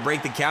 Is he going to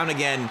break the count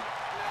again?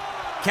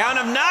 Count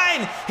of 9.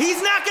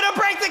 He's not going to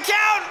break the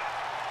count.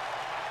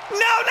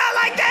 No, not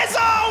like this.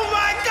 Oh,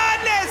 my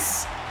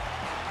goodness.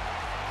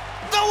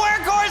 The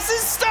workhorse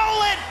has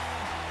stolen.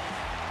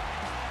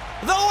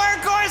 The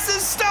workhorse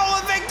has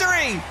stolen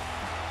victory.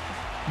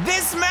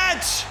 This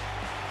match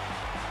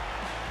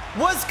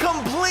was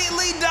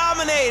completely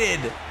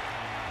dominated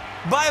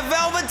by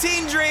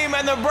Velveteen Dream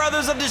and the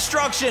Brothers of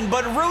Destruction,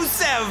 but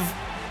Rusev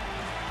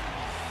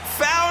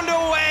found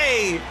a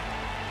way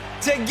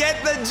to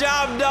get the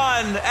job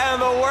done,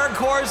 and the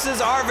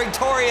workhorses are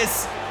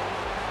victorious.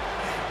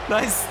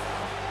 Nice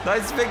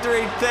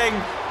victory thing.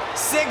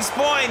 6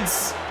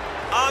 points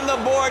on the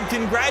board.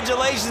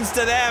 Congratulations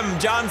to them,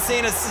 John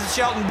Cena,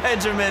 Shelton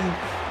Benjamin,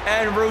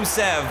 and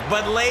Rusev.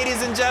 But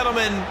ladies and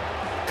gentlemen,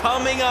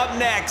 coming up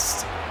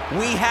next,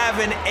 we have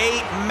an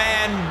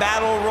 8-man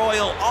battle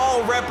royal,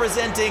 all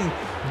representing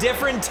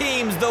different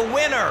teams. The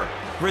winner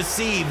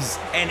receives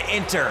an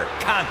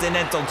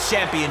Intercontinental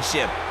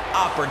Championship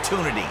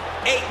opportunity.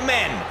 8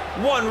 men,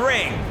 1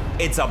 ring.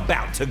 It's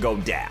about to go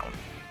down.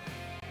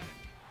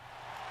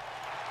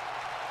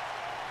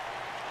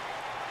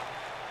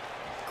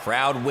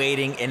 Crowd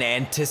waiting in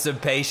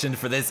anticipation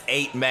for this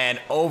 8-man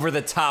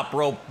over-the-top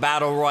rope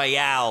battle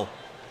royale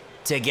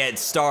to get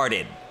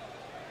started.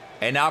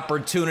 An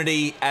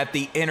opportunity at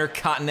the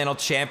Intercontinental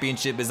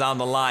Championship is on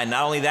the line.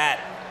 Not only that,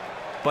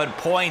 but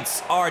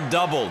points are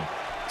doubled.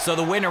 So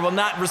the winner will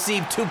not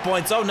receive 2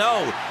 points. Oh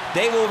no,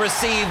 they will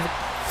receive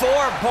 4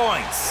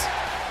 points.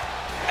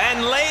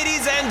 And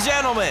ladies and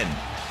gentlemen,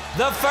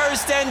 the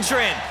first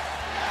entrant,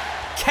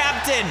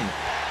 Captain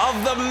of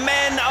the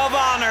Men of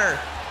Honor,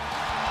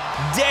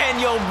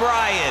 Daniel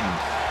Bryan.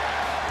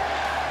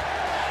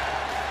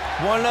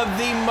 One of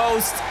the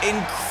most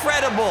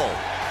incredible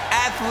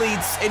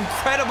athletes,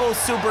 incredible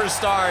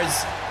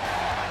superstars,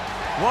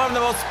 one of the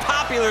most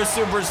popular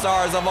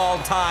superstars of all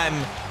time,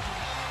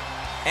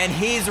 and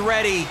he's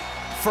ready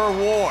for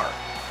war.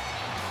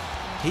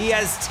 He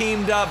has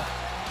teamed up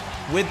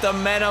with the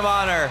Men of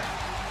Honor,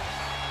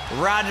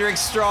 Roderick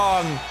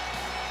Strong,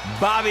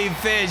 Bobby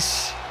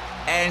Fish,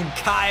 and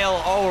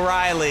Kyle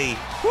O'Reilly.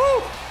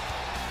 Woo!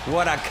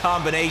 What a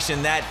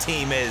combination that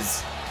team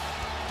is.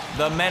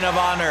 The Men of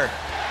Honor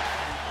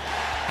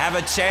have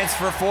a chance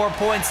for 4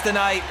 points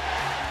tonight.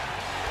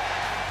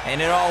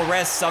 And it all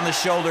rests on the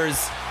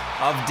shoulders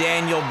of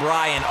Daniel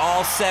Bryan.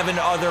 All 7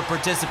 other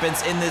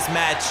participants in this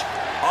match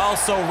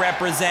also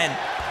represent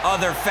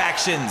other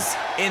factions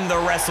in the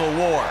Wrestle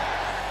War.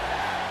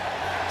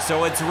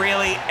 So it's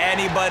really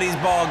anybody's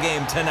ball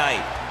game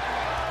tonight.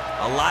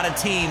 A lot of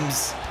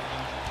teams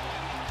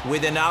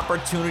with an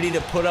opportunity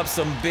to put up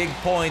some big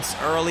points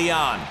early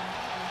on.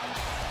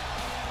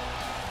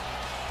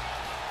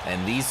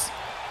 And these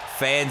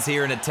fans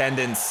here in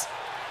attendance,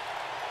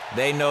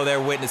 they know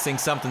they're witnessing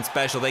something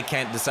special. They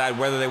can't decide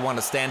whether they want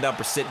to stand up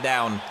or sit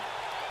down.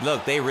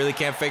 Look, they really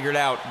can't figure it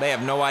out. They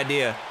have no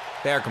idea.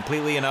 They are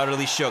completely and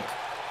utterly shook.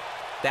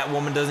 That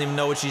woman doesn't even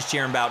know what she's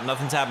cheering about.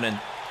 Nothing's happening.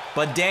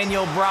 But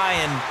Daniel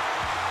Bryan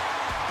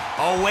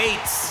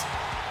awaits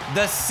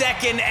the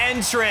second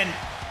entrant.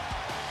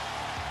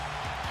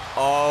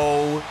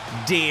 Oh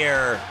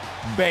dear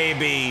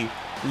baby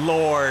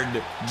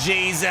Lord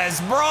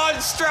Jesus, Braun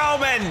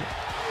Strowman,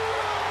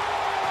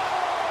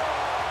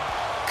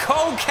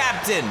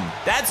 co-captain,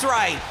 that's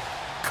right,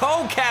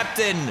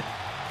 co-captain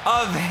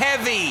of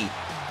Heavy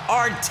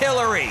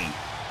Artillery.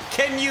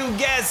 Can you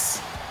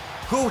guess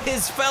who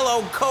his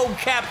fellow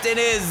co-captain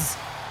is?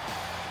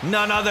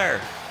 None other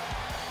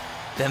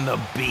than the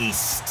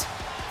Beast,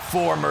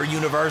 former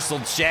Universal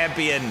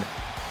Champion,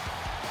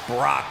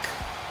 Brock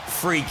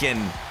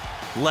freaking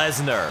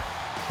Lesnar.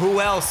 Who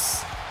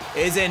else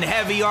is in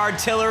Heavy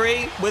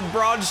Artillery with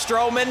Braun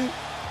Strowman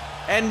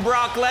and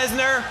Brock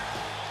Lesnar?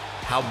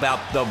 How about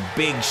the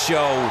Big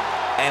Show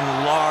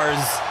and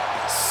Lars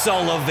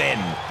Sullivan.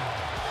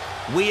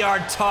 We are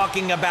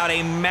talking about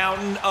a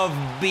mountain of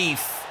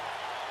beef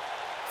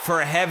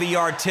for heavy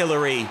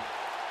artillery.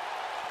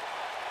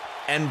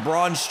 And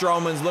Braun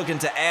Strowman's looking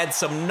to add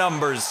some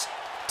numbers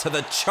to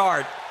the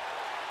chart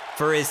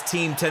for his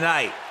team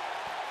tonight.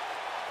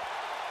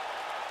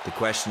 The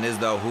question is,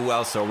 though, who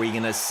else are we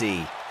going to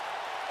see?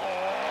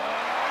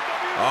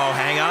 Oh,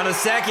 hang on a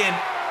second.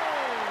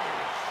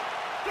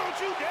 Don't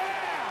you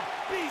dare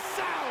be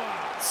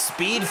sour.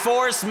 Speed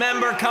Force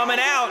member coming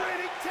out.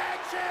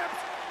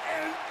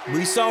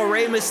 We saw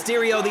Rey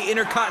Mysterio, the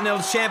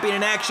Intercontinental Champion,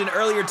 in action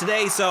earlier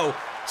today, so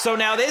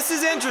now this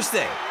is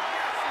interesting.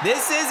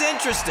 This is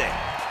interesting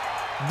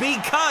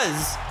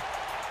because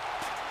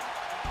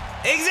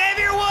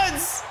Xavier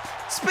Woods,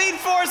 Speed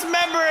Force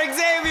member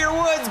Xavier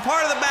Woods,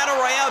 part of the Battle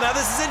Royale. Now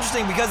this is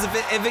interesting because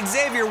if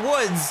Xavier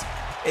Woods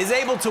is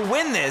able to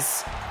win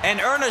this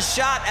and earn a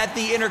shot at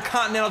the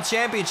Intercontinental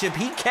Championship,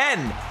 he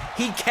can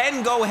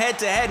go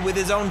head-to-head with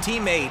his own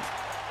teammate,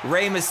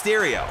 Rey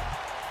Mysterio.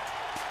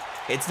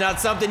 It's not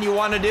something you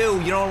want to do.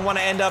 You don't want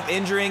to end up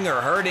injuring or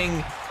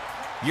hurting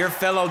your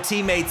fellow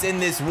teammates in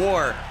this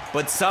war.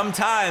 But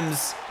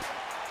sometimes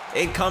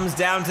it comes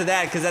down to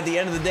that, because at the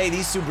end of the day,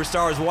 these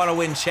superstars want to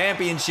win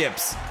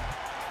championships.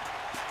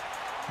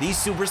 These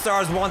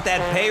superstars want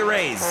that pay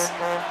raise.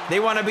 They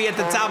want to be at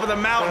the top of the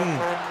mountain.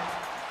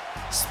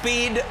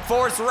 Speed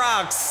Force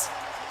rocks,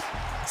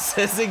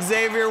 says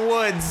Xavier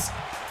Woods.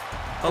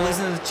 Oh,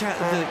 listen to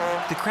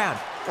the crowd.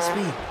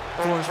 Speed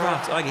Force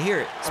rocks. Oh, I can hear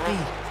it. Speed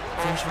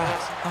Force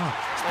rocks.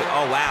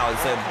 Oh wow,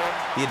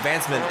 the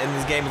advancement in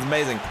this game is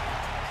amazing.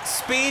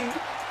 Speed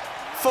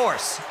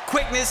Force,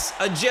 quickness,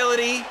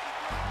 agility,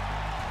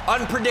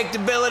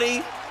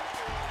 unpredictability.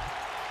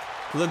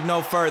 Look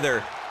no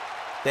further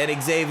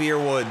than Xavier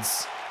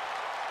Woods.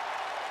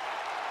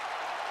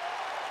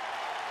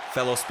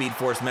 Fellow Speed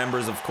Force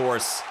members, of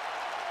course,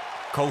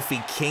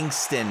 Kofi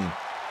Kingston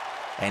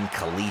and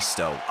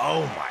Kalisto.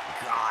 Oh my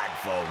God,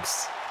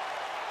 folks.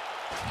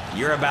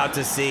 You're about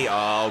to see,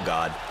 oh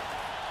God.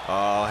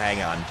 Oh,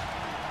 hang on.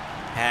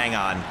 Hang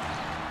on.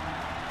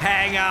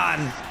 Hang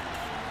on.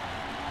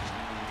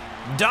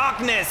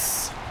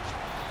 Darkness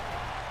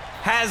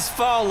has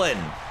fallen.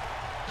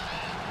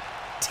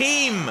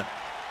 Team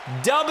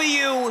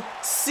WCW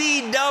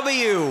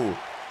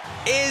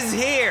is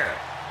here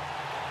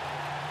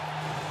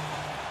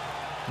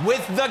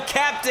with the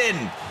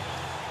captain,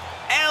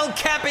 El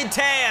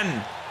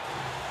Capitan,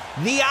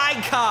 the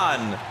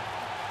icon,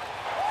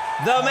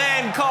 the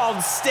man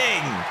called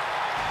Sting.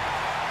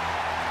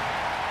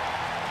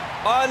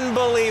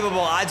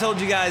 Unbelievable. I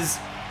told you guys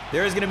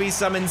there's going to be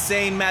some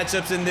insane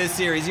matchups in this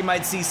series. You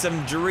might see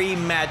some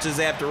dream matches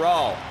after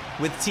all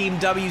with Team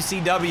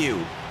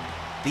WCW.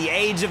 The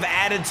Age of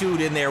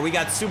Attitude in there. We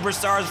got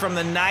superstars from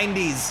the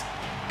 90s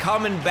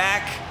coming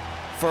back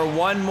for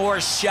one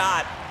more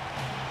shot.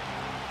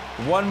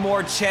 One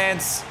more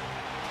chance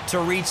to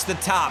reach the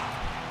top.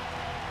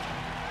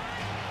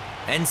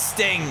 And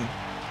Sting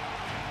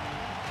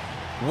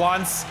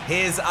wants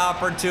his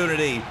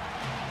opportunity.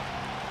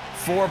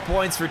 4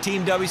 points for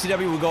Team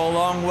WCW will go a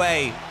long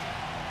way.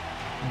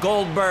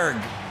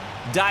 Goldberg,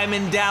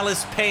 Diamond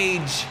Dallas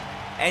Page,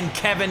 and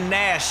Kevin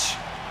Nash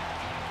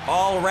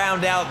all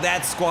round out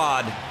that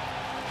squad.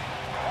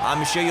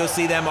 I'm sure you'll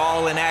see them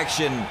all in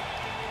action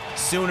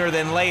sooner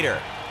than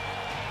later.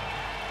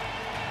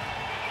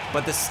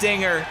 But the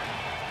Stinger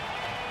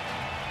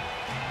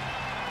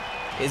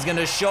is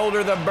gonna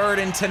shoulder the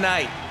burden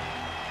tonight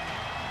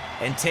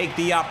and take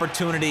the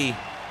opportunity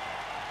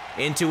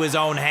into his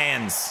own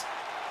hands.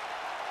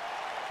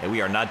 And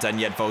we are not done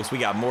yet, folks. We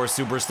got more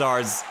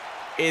superstars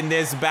in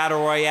this Battle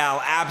Royale.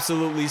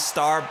 Absolutely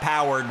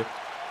star-powered.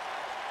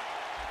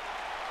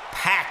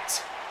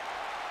 Packed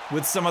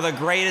with some of the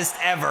greatest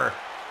ever.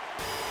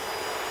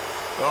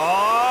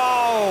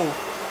 Oh!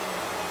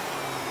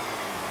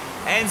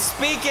 And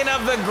speaking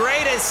of the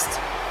greatest,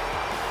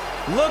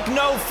 look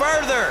no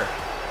further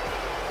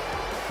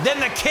than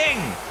the king.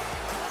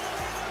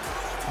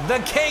 The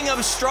king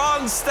of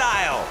strong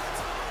style.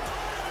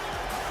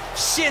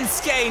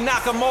 Shinsuke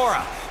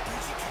Nakamura,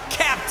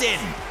 captain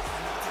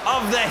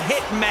of the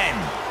Hitmen.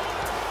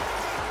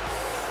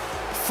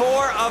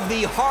 4 of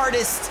the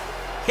hardest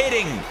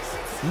hitting,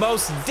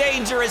 most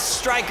dangerous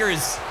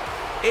strikers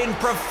in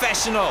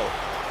professional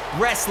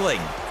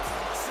wrestling.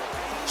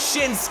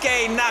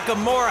 Shinsuke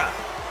Nakamura,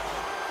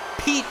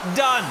 Pete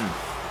Dunne,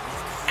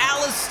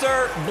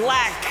 Aleister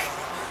Black,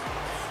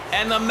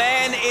 and the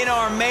man in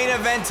our main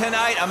event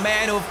tonight, a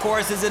man who of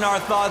course is in our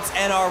thoughts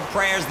and our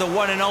prayers, the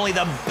one and only,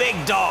 the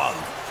big dog,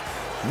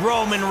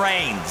 Roman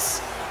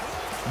Reigns.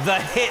 The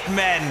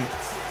Hitmen,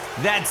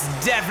 that's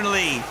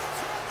definitely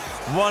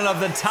one of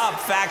the top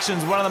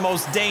factions, one of the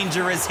most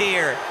dangerous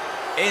here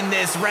in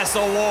this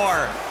Wrestle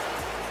War.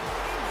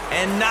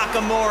 And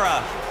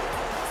Nakamura,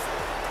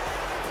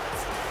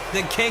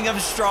 the king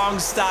of strong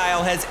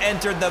style, has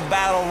entered the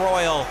Battle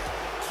Royal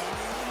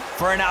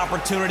for an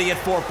opportunity at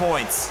 4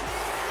 points.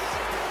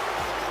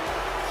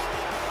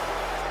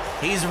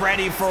 He's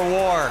ready for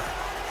war.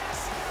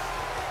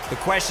 The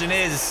question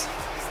is,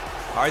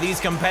 are these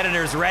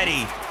competitors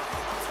ready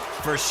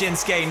for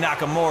Shinsuke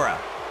Nakamura?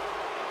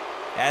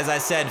 As I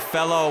said,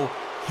 fellow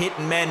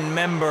Hitmen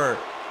member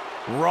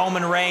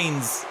Roman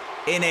Reigns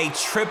in a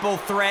triple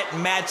threat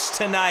match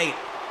tonight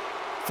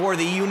for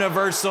the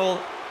Universal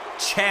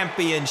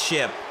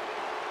Championship.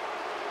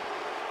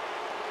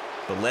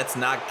 But let's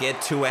not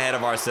get too ahead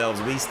of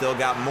ourselves. We still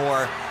got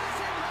more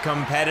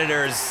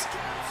competitors.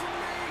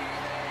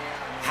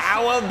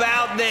 How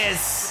about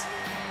this?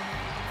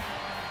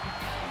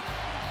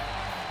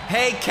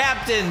 Hey,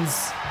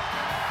 captains,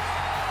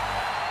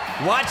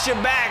 watch your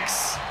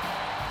backs.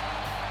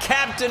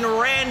 Captain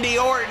Randy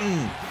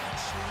Orton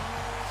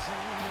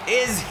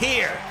is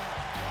here,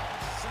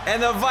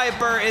 and the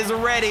Viper is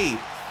ready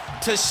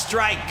to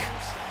strike.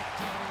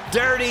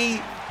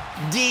 Dirty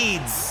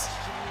Deeds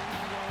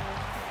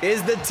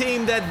is the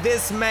team that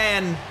this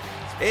man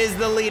is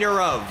the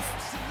leader of.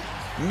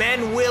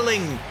 Men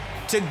willing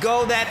to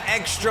go that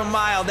extra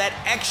mile, that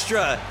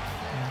extra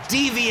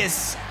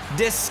devious,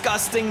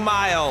 disgusting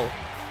mile,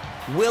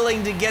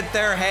 willing to get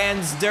their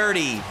hands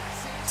dirty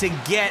to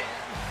get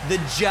the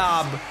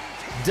job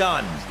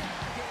done.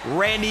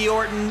 Randy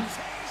Orton,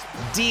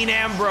 Dean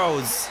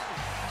Ambrose,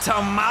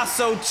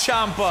 Tommaso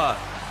Ciampa,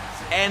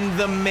 and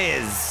The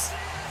Miz.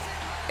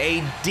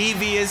 A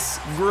devious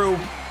group,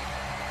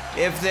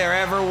 if there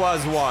ever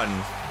was one.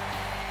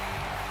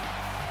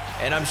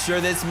 And I'm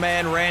sure this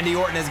man, Randy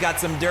Orton, has got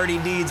some dirty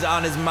deeds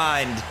on his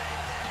mind.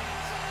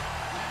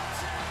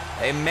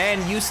 A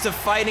man used to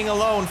fighting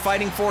alone,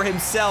 fighting for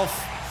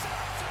himself.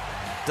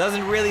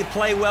 Doesn't really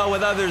play well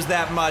with others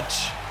that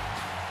much.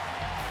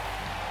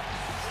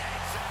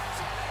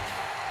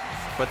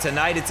 But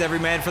tonight, it's every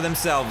man for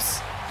themselves.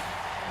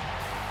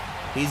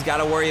 He's got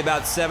to worry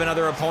about 7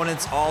 other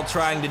opponents, all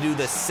trying to do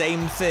the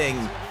same thing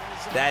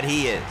that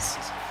he is.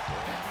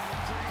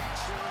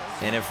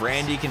 And if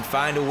Randy can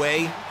find a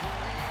way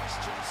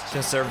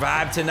to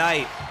survive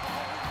tonight,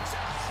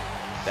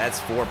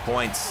 that's 4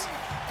 points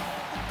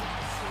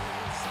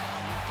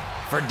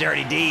for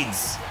Dirty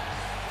Deeds.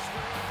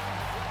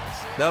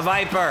 The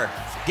Viper,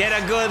 get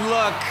a good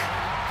look.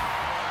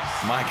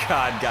 My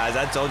God, guys,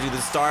 I told you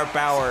the star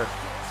power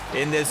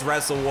in this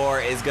Wrestle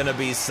War is gonna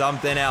be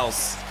something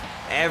else.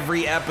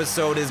 Every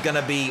episode is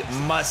gonna be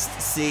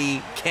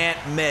must-see, can't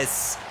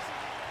miss.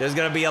 There's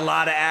gonna be a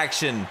lot of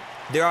action.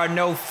 There are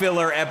no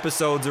filler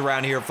episodes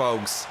around here,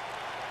 folks.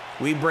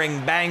 We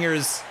bring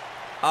bangers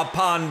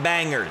upon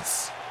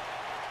bangers.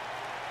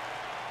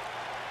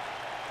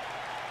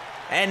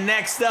 And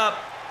next up,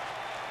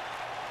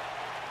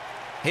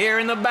 here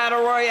in the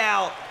Battle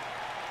Royale.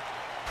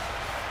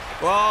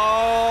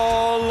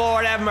 Oh,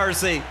 Lord have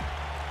mercy.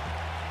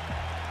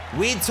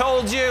 We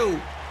told you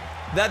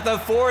that the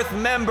 4th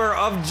member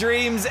of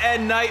Dreams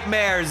and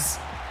Nightmares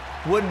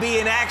would be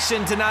in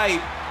action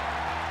tonight.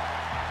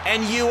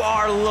 And you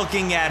are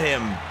looking at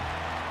him.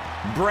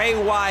 Bray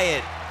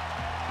Wyatt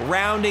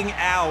rounding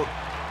out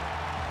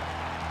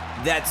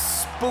that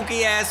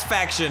spooky ass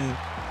faction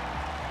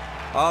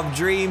of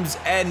Dreams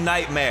and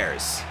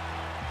Nightmares.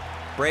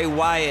 Bray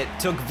Wyatt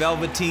took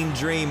Velveteen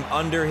Dream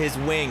under his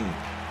wing,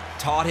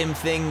 taught him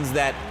things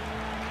that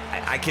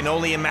I can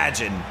only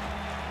imagine.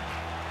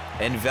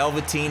 And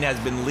Velveteen has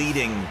been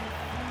leading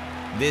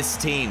this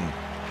team.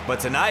 But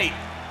tonight,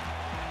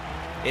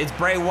 it's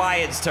Bray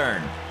Wyatt's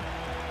turn.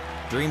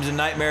 Dreams and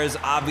Nightmares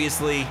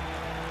obviously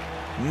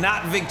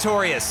not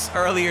victorious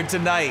earlier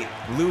tonight,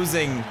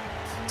 losing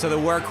to the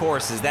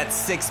Workhorses. That's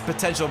 6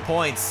 potential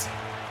points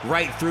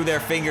right through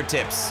their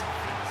fingertips.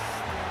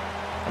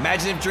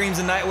 Imagine if Dreams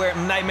and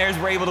Nightmares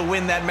were able to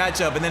win that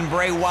matchup, and then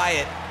Bray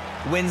Wyatt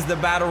wins the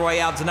Battle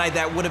Royale tonight.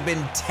 That would have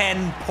been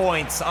 10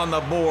 points on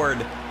the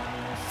board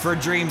for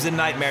Dreams and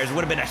Nightmares.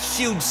 Would have been a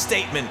huge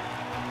statement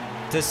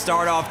to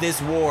start off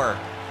this war.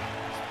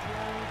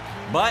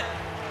 But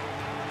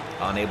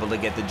unable to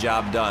get the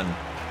job done.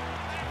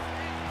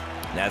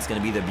 That's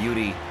going to be the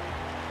beauty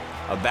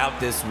about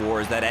this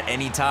war, is that at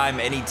any time,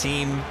 any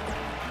team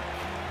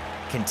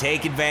can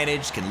take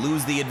advantage, can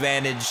lose the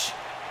advantage.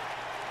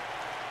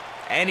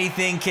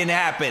 Anything can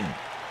happen.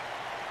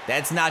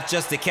 That's not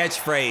just a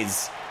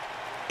catchphrase.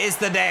 It's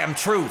the damn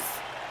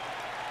truth.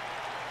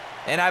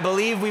 And I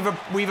believe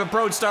we've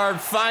approached our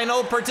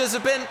final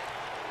participant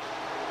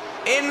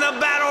in the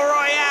Battle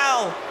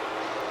Royale.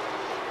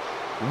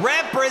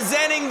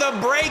 Representing the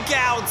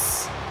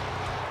Breakouts,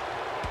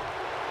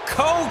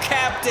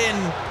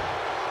 co-captain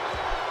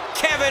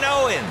Kevin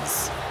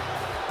Owens.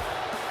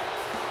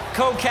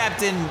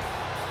 Co-captain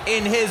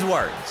in his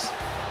words.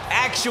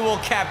 Actual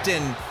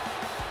captain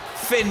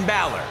Finn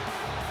Balor.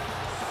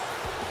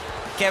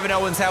 Kevin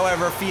Owens,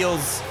 however,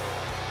 feels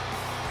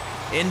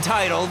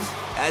entitled,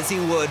 as he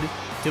would,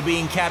 to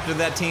being captain of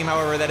that team.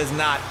 However, that is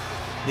not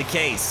the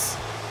case.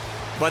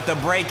 But the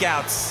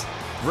Breakouts,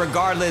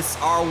 regardless,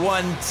 are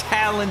one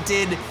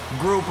talented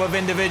group of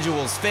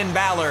individuals. Finn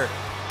Balor,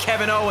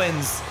 Kevin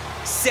Owens,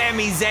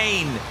 Sami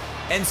Zayn,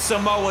 and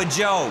Samoa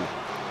Joe.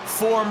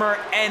 Former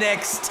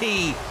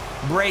NXT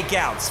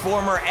Breakouts,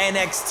 former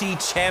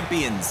NXT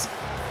champions.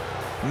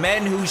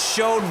 Men who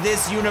showed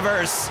this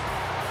universe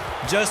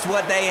just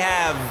what they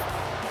have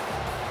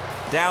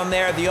down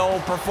there at the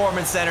old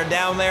Performance Center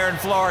down there in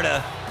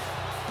Florida.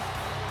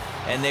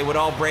 And they would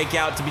all break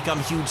out to become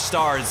huge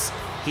stars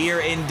here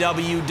in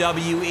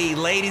WWE.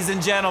 Ladies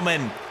and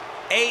gentlemen,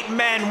 8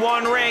 men,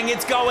 1 ring.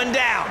 It's going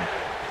down.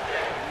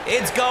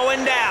 It's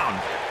going down.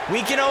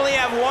 We can only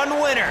have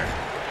 1 winner.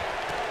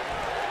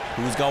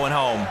 Who's going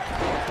home?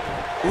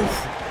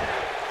 Oof.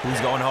 Who's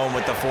going home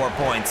with the 4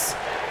 points?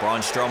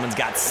 Braun Strowman's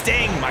got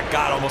Sting. My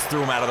God, almost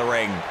threw him out of the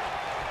ring.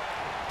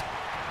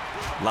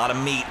 A lot of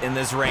meat in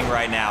this ring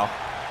right now.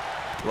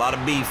 A lot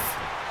of beef.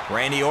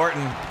 Randy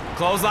Orton,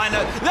 clothesline. No,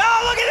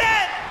 look at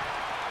that!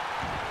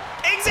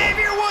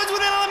 Xavier Woods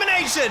with an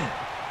elimination.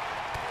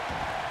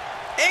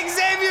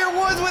 Xavier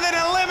Woods with an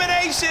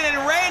elimination,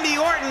 and Randy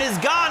Orton is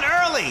gone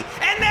early.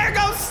 And there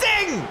goes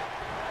Sting.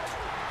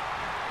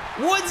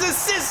 Woods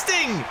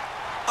assisting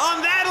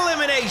on that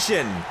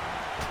elimination.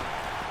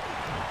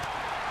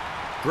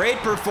 Great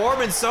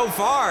performance so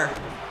far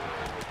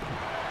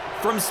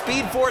from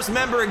Speed Force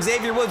member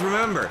Xavier Woods.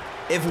 Remember,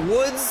 if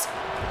Woods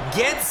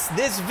gets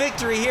this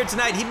victory here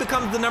tonight, he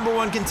becomes the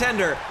 #1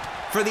 contender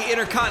for the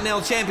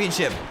Intercontinental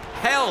Championship.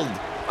 Held.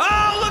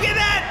 Oh, look at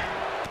that!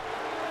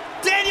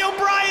 Daniel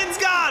Bryan's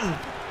gone.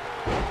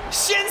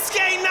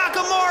 Shinsuke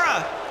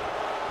Nakamura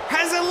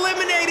has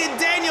eliminated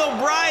Daniel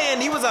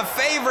Bryan. He was a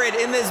favorite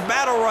in this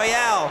Battle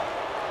Royale.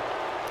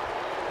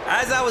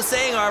 As I was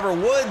saying, however,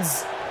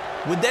 Woods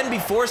would then be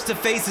forced to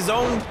face his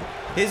own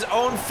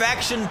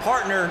faction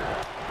partner,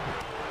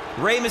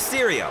 Rey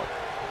Mysterio.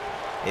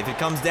 If it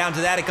comes down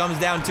to that, it comes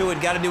down to it.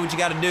 Gotta do what you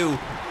gotta do.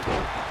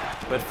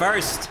 But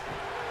first,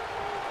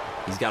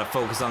 he's gotta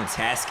focus on the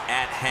task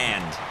at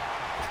hand.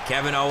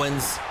 Kevin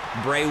Owens,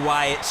 Bray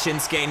Wyatt,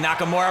 Shinsuke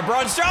Nakamura,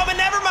 Braun Strowman,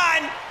 never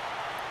mind.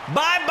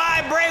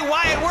 Bye-bye, Bray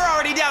Wyatt. We're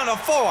already down to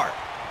 4.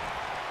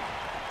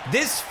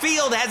 This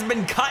field has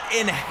been cut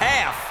in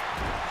half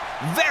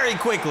very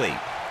quickly.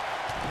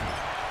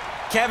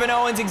 Kevin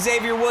Owens,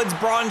 Xavier Woods,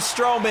 Braun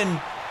Strowman,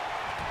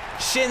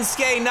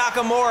 Shinsuke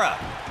Nakamura,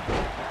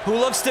 who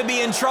looks to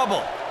be in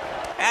trouble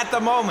at the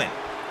moment.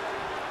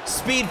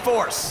 Speed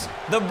Force,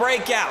 the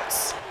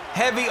Breakouts,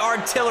 Heavy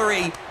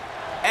Artillery,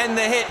 and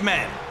the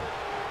Hitmen.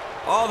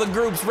 All the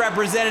groups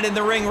represented in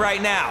the ring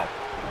right now.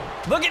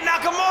 Look at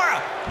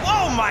Nakamura.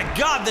 Oh my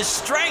God, the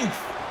strength.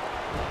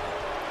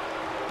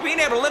 Being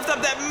able to lift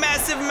up that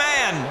massive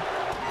man.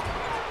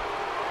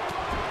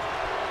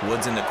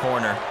 Woods in the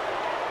corner.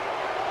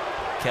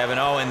 Kevin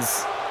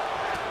Owens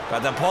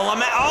about to pull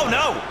him out. Oh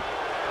no!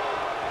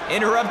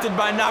 Interrupted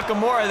by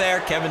Nakamura there.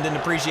 Kevin didn't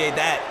appreciate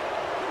that.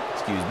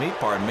 Excuse me,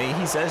 pardon me.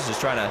 He says just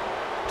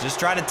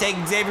trying to take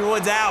Xavier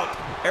Woods out.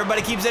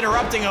 Everybody keeps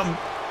interrupting him.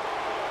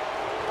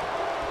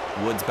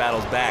 Woods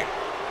battles back.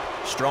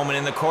 Strowman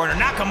in the corner.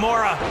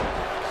 Nakamura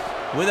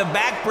with a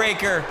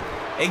backbreaker.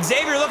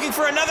 Xavier looking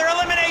for another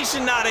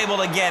elimination, not able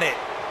to get it.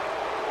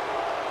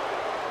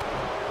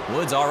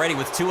 Woods already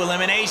with 2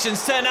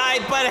 eliminations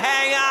tonight, but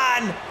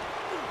hang on.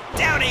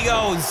 Down he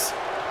goes.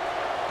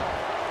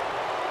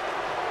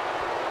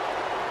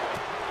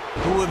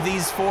 Who of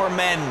these 4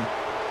 men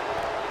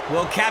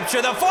will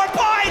capture the 4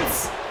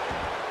 points?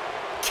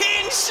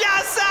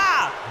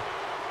 Kinshasa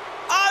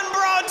on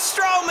Braun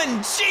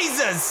Strowman.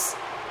 Jesus.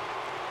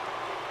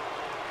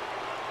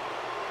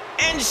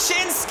 And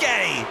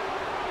Shinsuke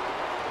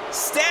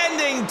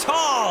standing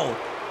tall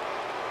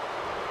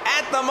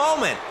at the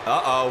moment.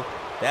 Uh-oh,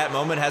 that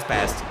moment has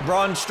passed.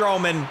 Braun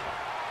Strowman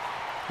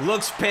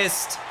looks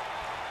pissed.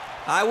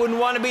 I wouldn't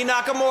want to be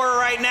Nakamura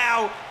right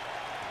now.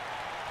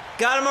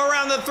 Got him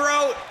around the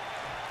throat.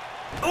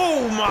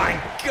 Oh my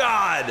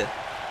God.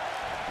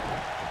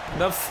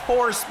 The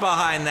force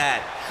behind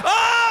that.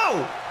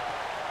 Oh!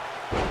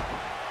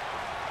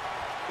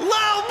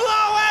 Low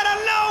blow out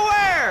of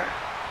nowhere.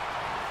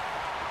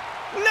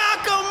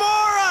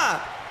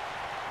 Nakamura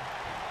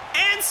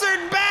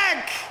answered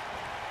back.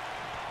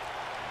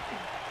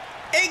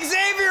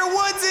 Xavier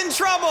Woods in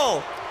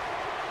trouble.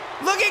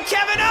 Look at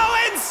Kevin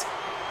Owens.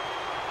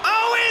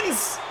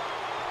 Owens.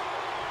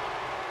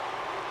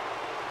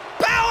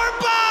 Power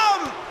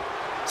bomb.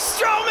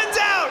 Strowman's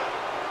out.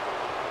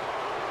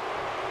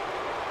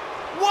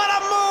 What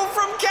a move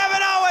from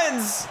Kevin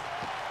Owens.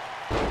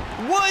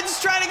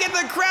 Woods trying to get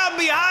the crowd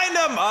behind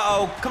him.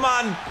 Uh-oh, come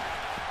on.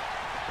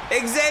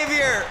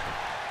 Xavier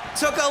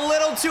took a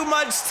little too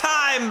much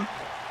time.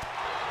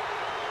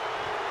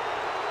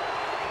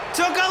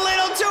 Took a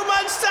little too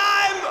much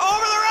time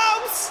over the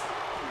ropes.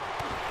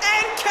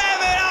 And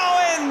Kevin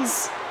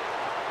Owens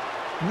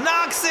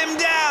knocks him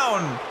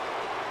down.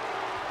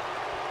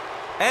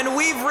 And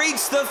we've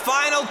reached the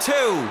final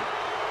 2.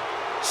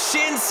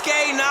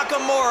 Shinsuke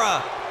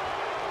Nakamura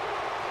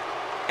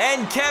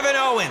and Kevin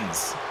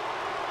Owens.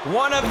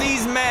 One of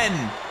these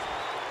men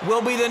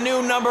will be the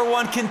new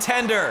 #1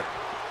 contender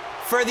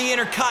for the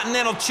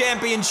Intercontinental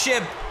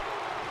Championship.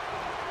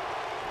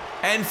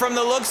 And from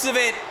the looks of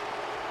it,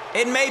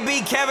 it may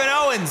be Kevin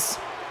Owens.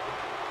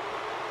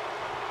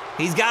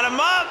 He's got him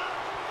up.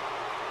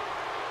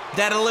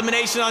 That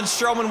elimination on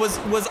Strowman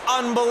was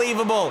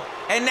unbelievable.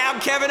 And now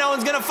Kevin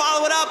Owens gonna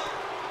follow it up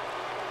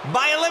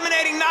by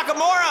eliminating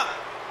Nakamura.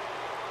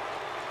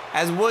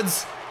 As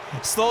Woods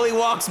slowly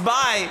walks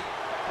by,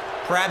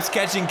 perhaps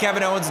catching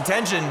Kevin Owens'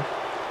 attention.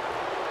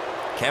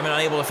 Kevin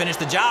unable to finish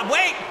the job.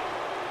 Wait!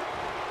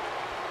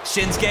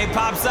 Shinsuke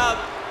pops up.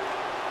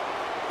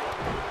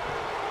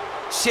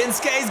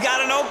 Shinsuke's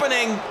got an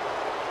opening.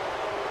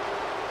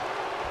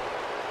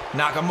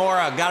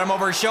 Nakamura got him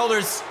over his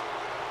shoulders.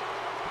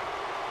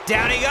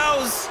 Down he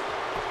goes.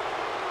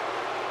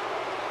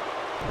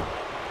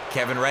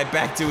 Kevin right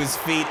back to his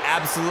feet.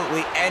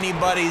 Absolutely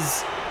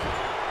anybody's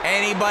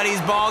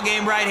ball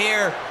game right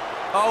here.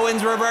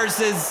 Owens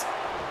reverses.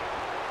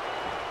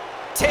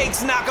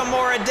 Takes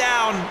Nakamura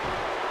down.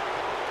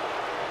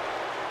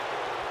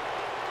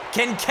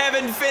 Can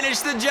Kevin finish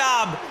the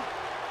job?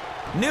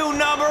 New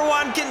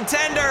 #1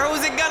 contender.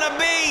 Who's it gonna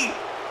be?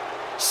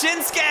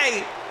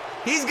 Shinsuke.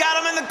 He's got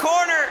him in the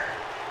corner.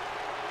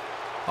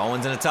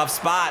 Owens in a tough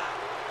spot.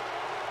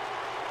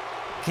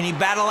 Can he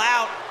battle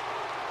out?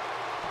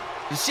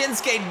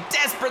 Shinsuke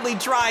desperately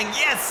trying.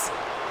 Yes!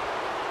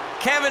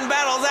 Kevin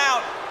battles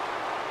out.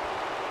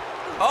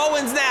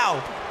 Owens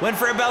now went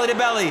for a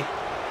belly-to-belly.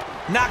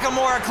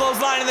 Nakamura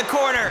clothesline in the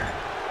corner.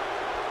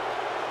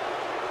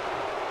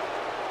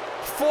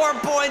 4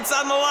 points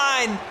on the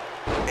line.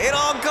 It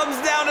all comes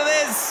down to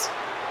this.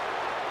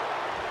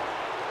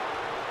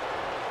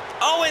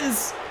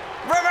 Owens,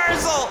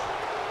 reversal.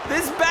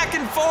 This back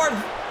and forth.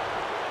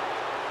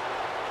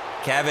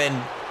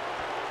 Kevin,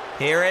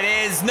 here it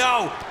is.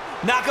 No,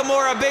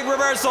 Nakamura, big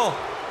reversal.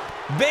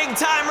 Big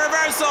time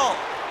reversal.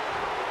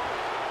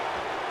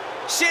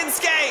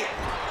 Shinsuke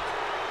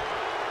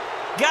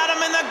got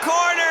him in the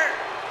corner.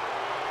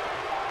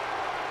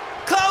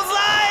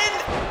 Clothesline,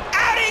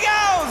 out he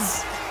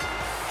goes.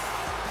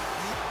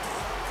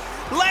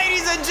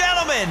 Ladies and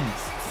gentlemen,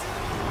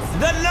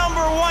 the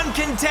 #1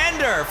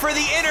 contender for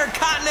the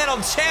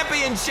Intercontinental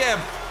Championship,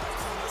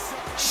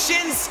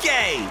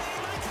 Shinsuke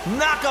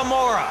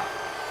Nakamura.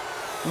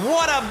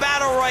 What a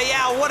battle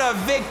royale, what a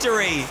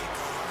victory.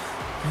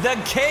 The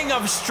king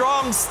of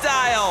strong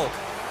style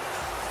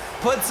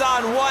puts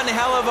on one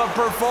hell of a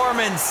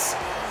performance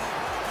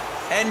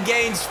and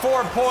gains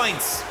 4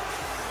 points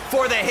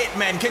for the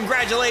Hitmen.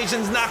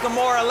 Congratulations,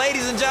 Nakamura.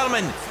 Ladies and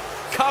gentlemen,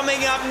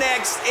 coming up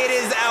next, it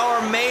is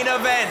our main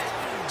event.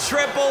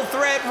 Triple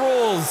threat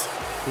rules.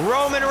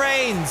 Roman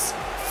Reigns,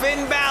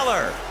 Finn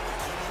Balor,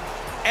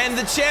 and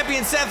the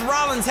champion Seth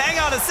Rollins. Hang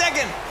on a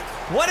second.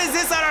 What is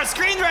this on our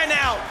screen right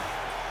now?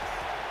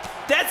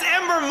 That's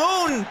Ember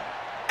Moon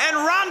and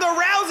Ronda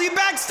Rousey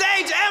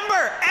backstage.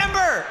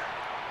 Ember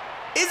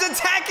is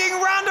attacking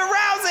Ronda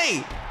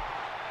Rousey.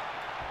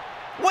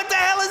 What the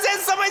hell is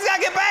this? Somebody's got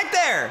to get back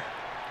there.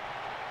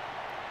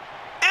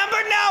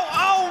 Ember, no.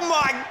 Oh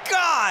my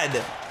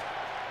God.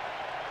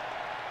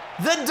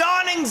 The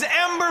Dawning's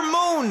Ember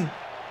Moon,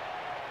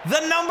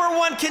 the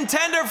 #1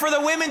 contender for the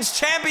Women's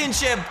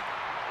Championship.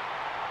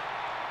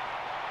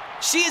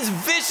 She is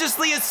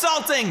viciously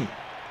assaulting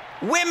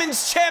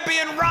Women's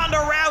Champion Ronda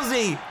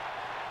Rousey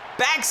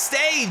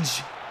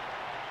backstage.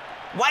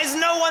 Why is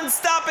no one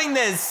stopping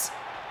this?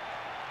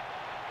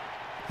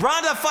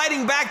 Ronda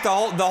fighting back. The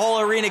whole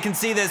arena can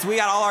see this. We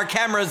got all our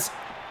cameras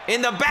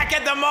in the back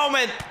at the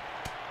moment.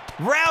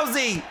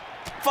 Rousey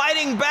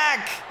fighting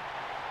back.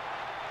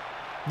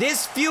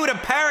 This feud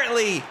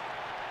apparently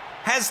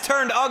has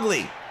turned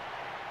ugly.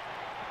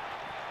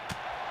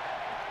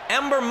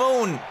 Ember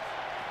Moon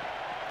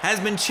has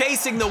been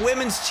chasing the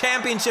Women's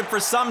Championship for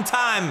some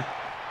time.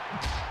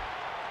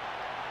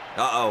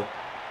 Uh-oh.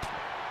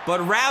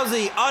 But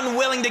Rousey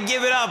unwilling to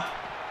give it up.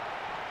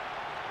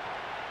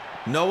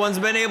 No one's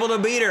been able to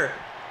beat her.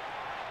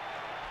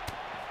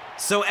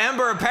 So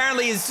Ember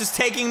apparently is just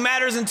taking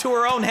matters into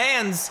her own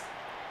hands.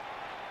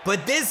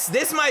 But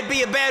this might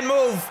be a bad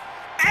move.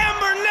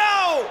 Ember,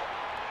 no!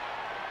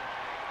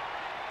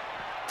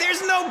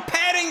 There's no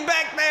padding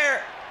back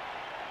there.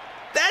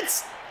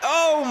 That's,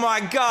 oh my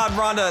God,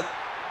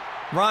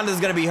 Ronda's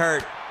gonna be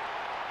hurt.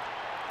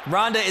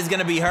 Ronda is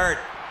gonna be hurt.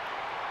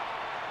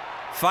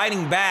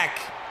 Fighting back.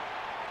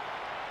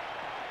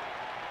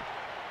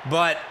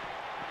 But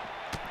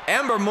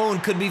Ember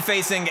Moon could be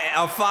facing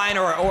a fine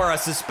or a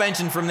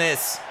suspension from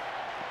this.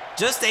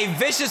 Just a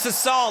vicious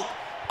assault.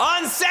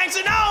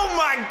 Unsanctioned, oh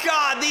my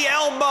God, the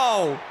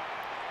elbow.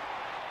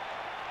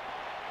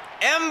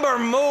 Ember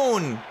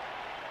Moon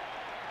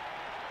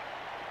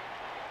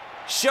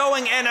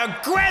showing an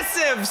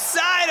aggressive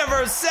side of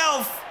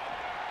herself.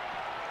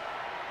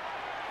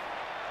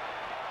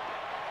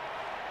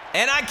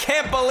 And I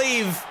can't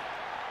believe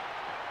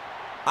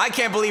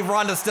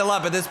Ronda's still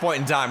up at this point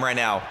in time right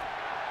now.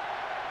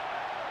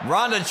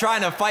 Ronda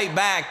trying to fight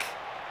back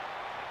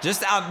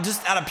just out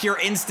of pure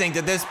instinct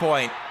at this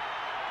point.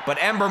 But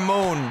Ember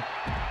Moon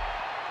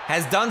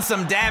has done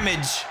some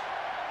damage.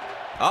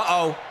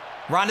 Uh-oh.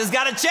 Ronda's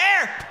got a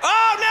chair.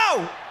 Oh,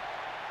 no!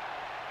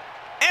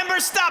 Ember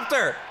stopped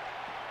her.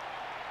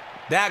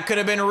 That could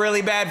have been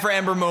really bad for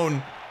Ember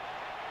Moon.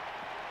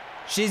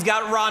 She's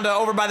got Ronda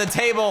over by the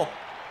table.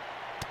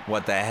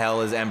 What the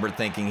hell is Ember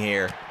thinking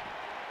here?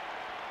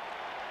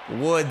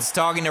 Woods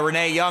talking to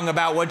Renee Young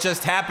about what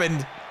just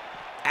happened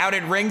out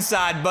at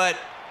ringside, but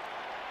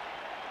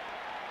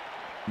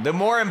the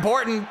more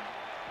important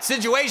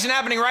situation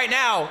happening right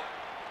now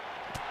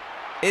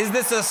is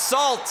this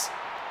assault,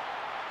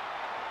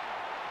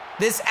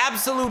 this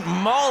absolute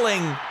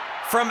mauling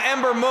from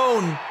Ember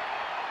Moon,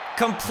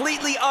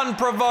 completely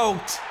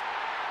unprovoked.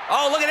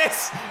 Oh, look at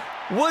this.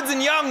 Woods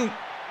and Young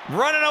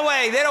running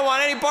away. They don't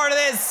want any part of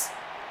this.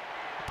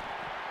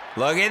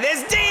 Look at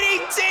this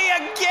DDT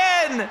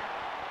again.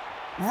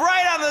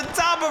 Right on the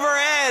top of her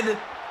head.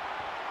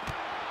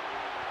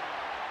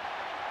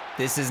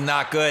 This is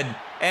not good.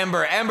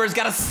 Ember's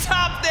got to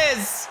stop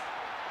this.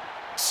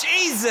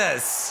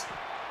 Jesus.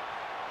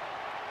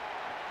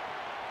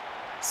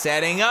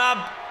 Setting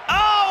up.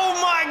 Oh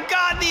my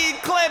God, the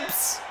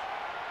Eclipse.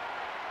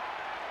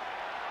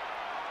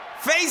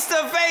 Face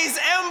to face,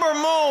 Ember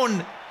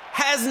Moon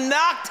has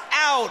knocked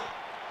out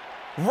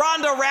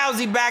Ronda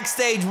Rousey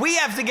backstage. We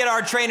have to get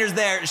our trainers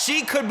there.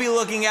 She could be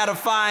looking at a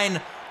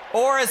fine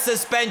or a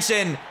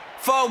suspension.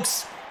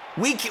 Folks,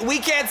 we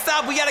can't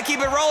stop. We got to keep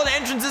it rolling.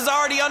 Entrance is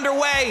already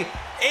underway.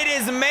 It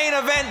is main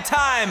event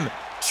time.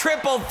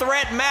 Triple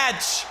threat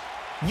match.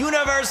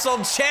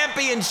 Universal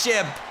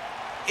Championship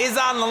is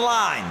on the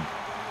line.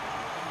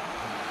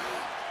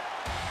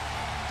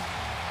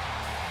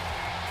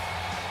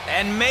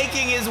 And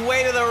making his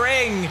way to the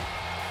ring,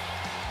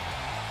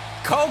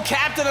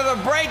 co-captain of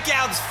the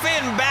Breakouts,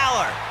 Finn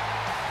Balor.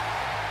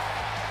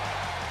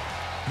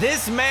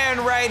 This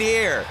man right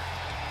here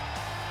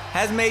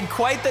has made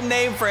quite the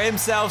name for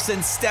himself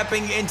since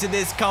stepping into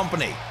this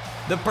company.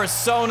 The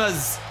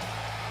personas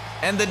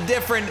and the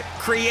different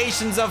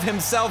creations of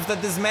himself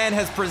that this man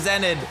has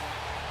presented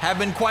have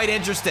been quite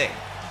interesting.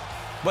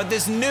 But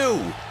this new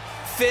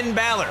Finn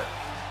Balor,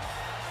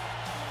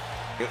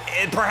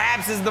 it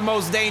perhaps is the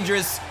most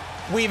dangerous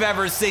we've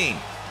ever seen.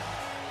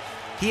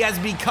 He has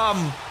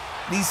become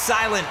the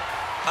silent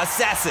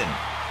assassin.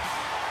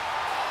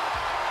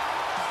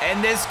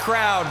 And this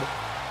crowd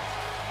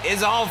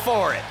is all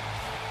for it.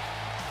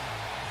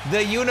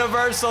 The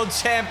Universal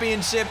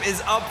Championship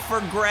is up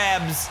for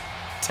grabs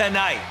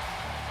tonight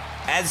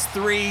as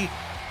three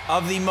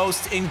of the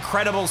most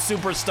incredible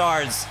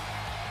superstars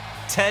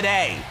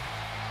today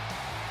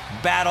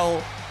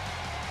battle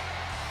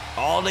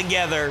all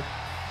together.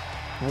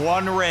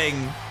 One ring,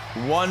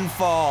 one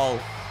fall,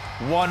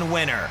 one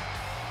winner.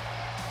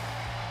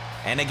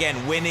 And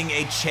again, winning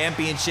a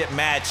championship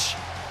match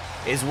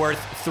is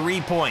worth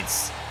 3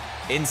 points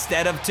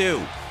instead of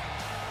 2.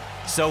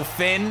 So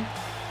Finn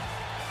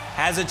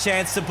has a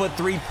chance to put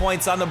 3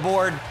 points on the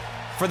board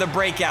for the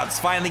Breakouts,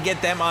 finally get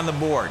them on the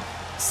board.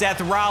 Seth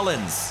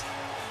Rollins,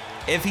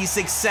 if he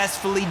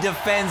successfully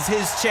defends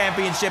his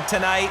championship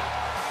tonight,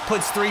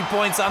 puts 3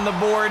 points on the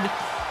board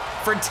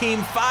for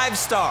Team 5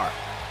 Star.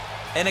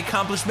 An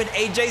accomplishment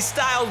AJ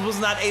Styles was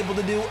not able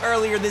to do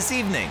earlier this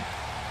evening.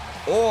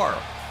 Or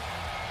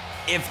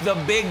if the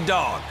big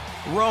dog,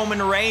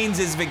 Roman Reigns,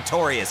 is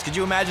victorious. Could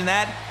you imagine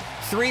that?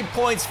 3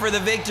 points for the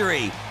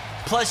victory,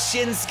 plus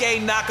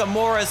Shinsuke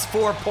Nakamura's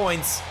 4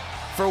 points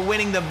for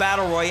winning the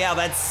Battle Royale.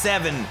 That's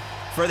 7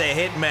 for the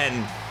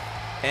Hitmen.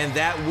 And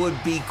that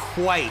would be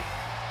quite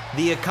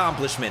the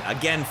accomplishment.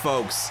 Again,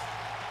 folks,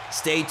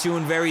 stay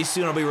tuned. Very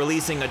soon I'll be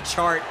releasing a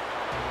chart.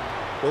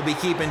 We'll be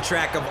keeping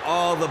track of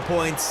all the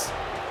points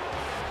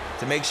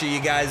to make sure you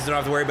guys don't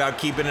have to worry about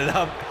keeping it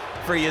up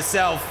for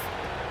yourself.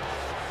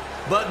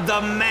 But the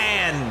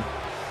man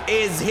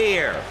is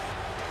here.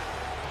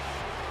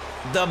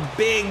 The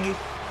big,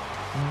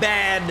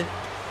 bad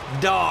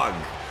dog.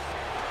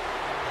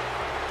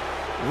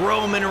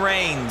 Roman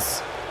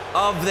Reigns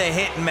of the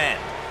Hitmen.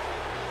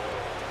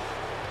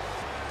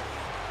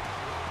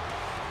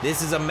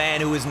 This is a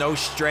man who is no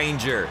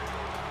stranger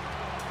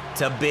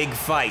to big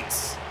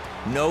fights.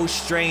 No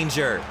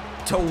stranger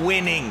to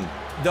winning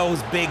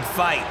those big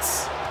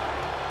fights.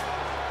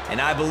 And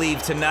I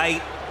believe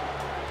tonight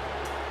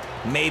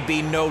may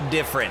be no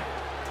different.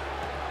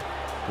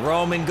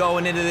 Roman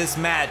going into this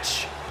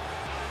match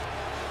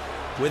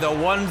with a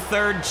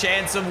 1/3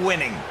 chance of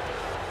winning.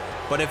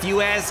 But if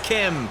you ask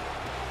him,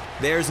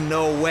 there's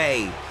no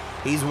way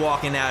he's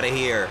walking out of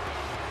here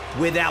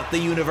without the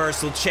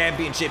Universal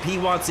Championship. He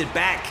wants it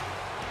back.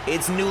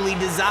 It's newly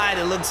designed.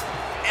 It looks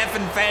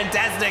effing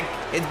fantastic.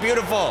 It's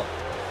beautiful.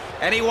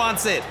 And he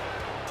wants it.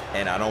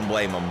 And I don't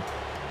blame him.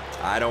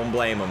 I don't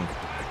blame him.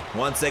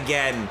 Once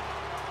again,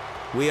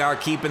 we are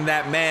keeping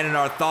that man in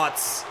our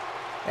thoughts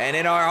and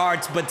in our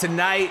hearts. But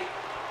tonight,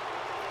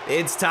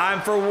 it's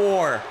time for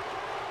war.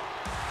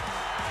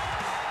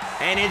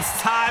 And it's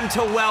time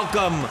to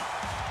welcome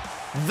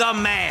the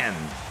man,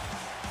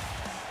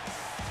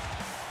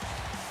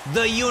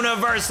 the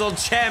Universal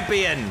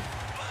Champion,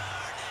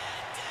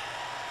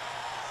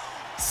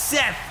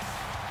 Seth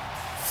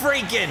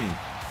freaking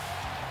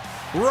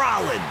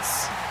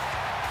Rollins,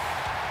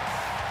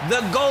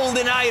 the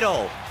golden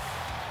idol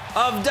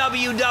of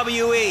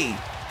WWE,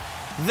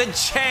 the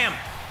champ.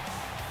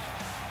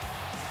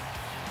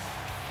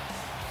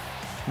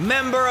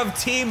 member of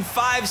Team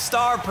 5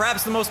 Star,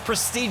 perhaps the most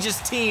prestigious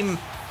team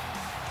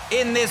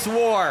in this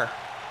war.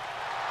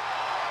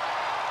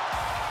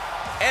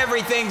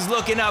 Everything's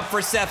looking up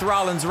for Seth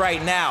Rollins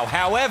right now.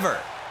 However,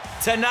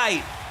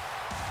 tonight,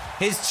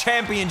 his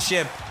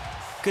championship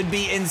could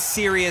be in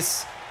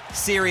serious,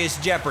 serious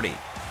jeopardy.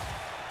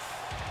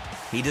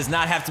 He does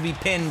not have to be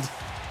pinned.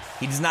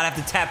 He does not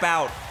have to tap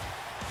out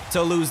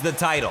to lose the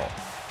title.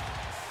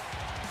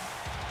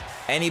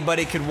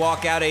 Anybody could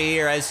walk out of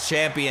here as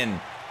champion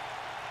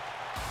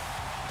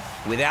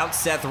without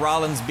Seth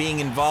Rollins being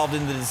involved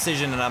in the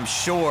decision, and I'm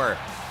sure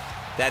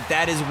that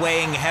that is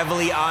weighing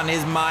heavily on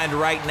his mind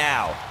right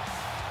now.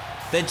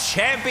 The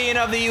champion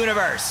of the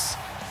universe,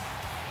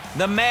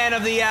 the man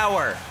of the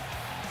hour,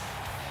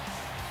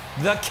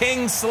 the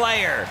King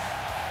Slayer,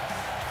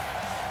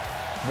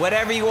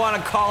 whatever you want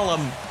to call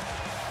him,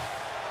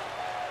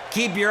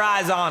 keep your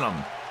eyes on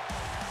him.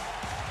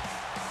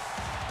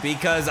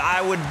 Because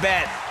I would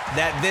bet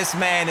that this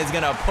man is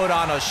gonna put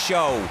on a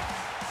show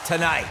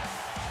tonight.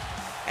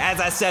 As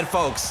I said,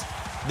 folks,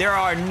 there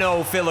are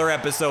no filler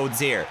episodes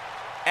here.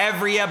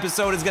 Every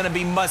episode is gonna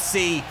be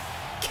must-see,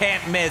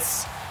 can't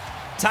miss.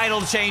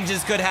 Title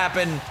changes could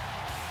happen,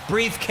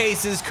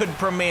 briefcases could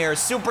premiere,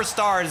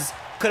 superstars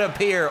could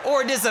appear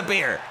or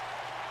disappear.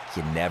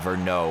 You never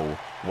know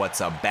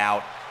what's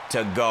about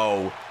to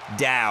go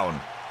down.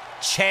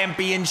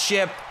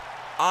 Championship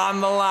on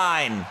the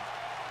line.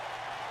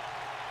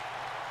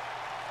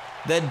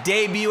 The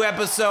debut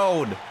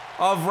episode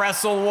of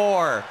Wrestle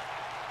War.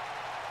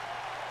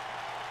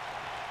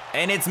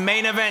 And it's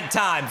main event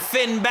time.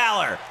 Finn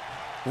Balor,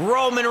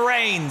 Roman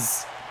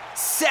Reigns,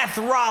 Seth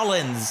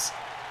Rollins.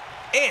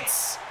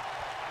 It's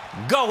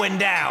going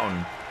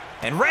down.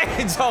 And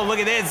Reigns, oh, look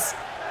at this.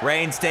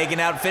 Reigns taking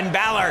out Finn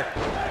Balor.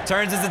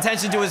 Turns his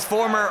attention to his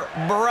former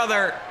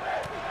brother,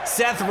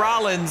 Seth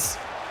Rollins.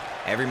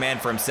 Every man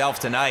for himself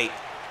tonight.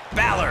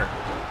 Balor.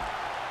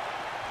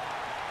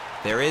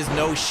 There is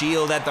no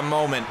Shield at the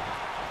moment.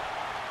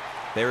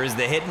 There is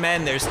the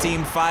Hitmen, there's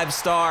Team 5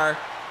 Star,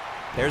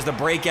 there's the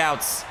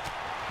Breakouts.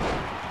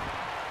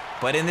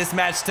 But in this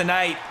match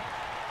tonight,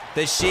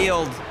 the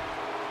Shield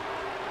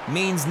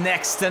means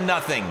next to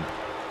nothing.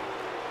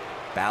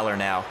 Balor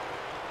now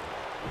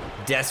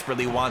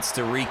desperately wants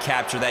to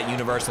recapture that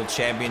Universal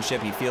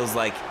Championship. He feels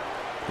like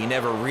he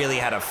never really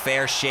had a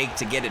fair shake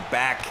to get it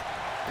back.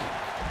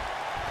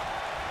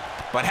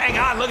 But hang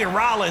on, look at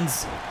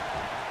Rollins.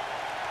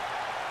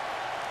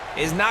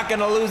 Is not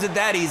gonna lose it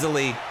that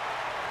easily.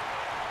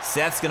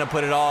 Seth's gonna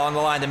put it all on the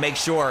line to make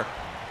sure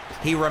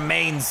he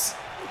remains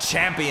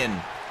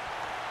champion.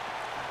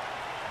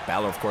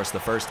 Balor, of course, the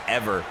first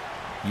ever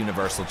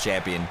Universal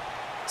Champion.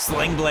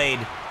 Sling Blade.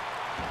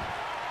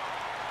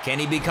 Can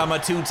he become a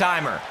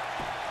two-timer?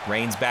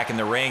 Reigns back in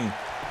the ring.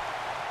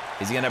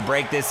 Is he gonna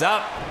break this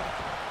up?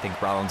 I think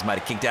Rollins might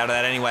have kicked out of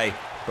that anyway,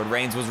 but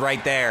Reigns was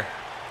right there.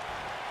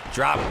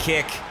 Drop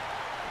kick.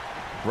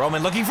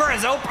 Roman looking for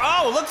his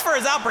looked for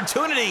his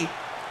opportunity,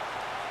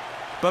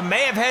 but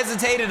may have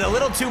hesitated a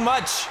little too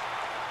much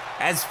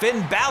as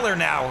Finn Balor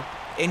now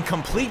in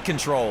complete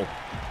control.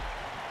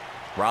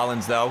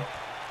 Rollins though.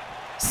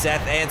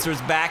 Seth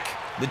answers back.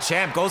 The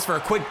champ goes for a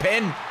quick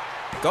pin.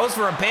 Goes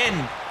for a pin.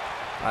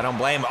 I don't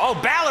blame him. Oh,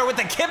 Balor with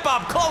the kip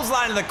up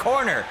clothesline in the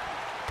corner.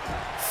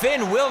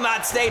 Finn will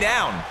not stay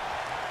down.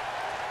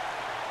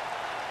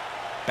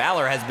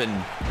 Balor has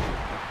been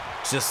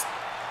just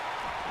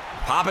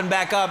popping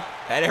back up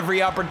at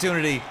every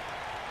opportunity.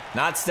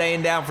 Not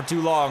staying down for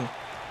too long.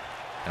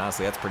 And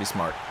honestly, that's pretty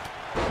smart.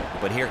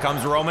 But here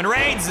comes Roman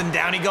Reigns, and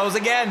down he goes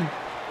again.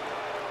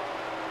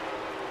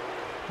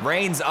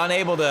 Reigns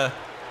unable to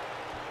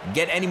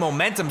get any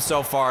momentum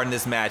so far in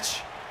this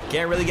match.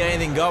 Can't really get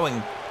anything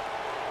going.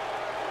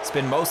 It's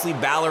been mostly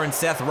Balor and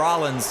Seth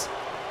Rollins.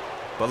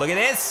 But look at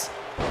this.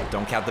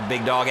 Don't count the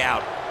big dog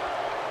out.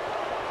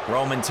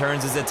 Roman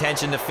turns his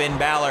attention to Finn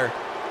Balor,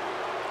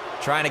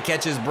 trying to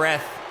catch his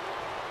breath.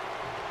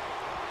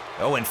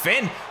 Oh, and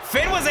Finn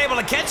was able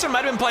to catch him.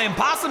 Might have been playing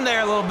possum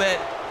there a little bit.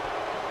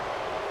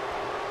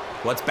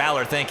 What's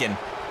Balor thinking?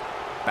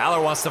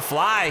 Balor wants to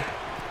fly.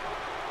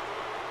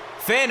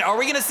 Finn, are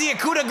we gonna see a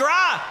coup de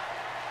grace?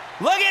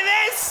 Look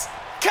at this!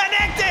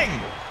 Connecting!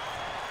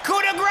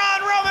 Coup de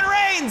grace on Roman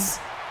Reigns!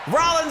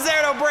 Rollins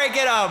there to break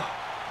it up.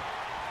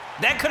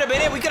 That could have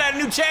been it. We could have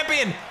had a new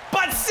champion.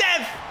 But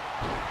Seth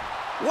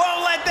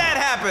won't let that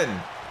happen.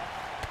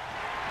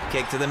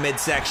 Kick to the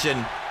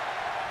midsection.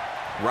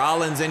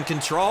 Rollins in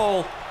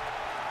control.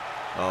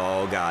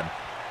 Oh, God.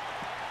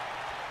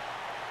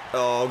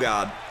 Oh,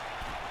 God.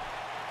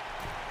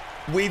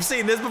 We've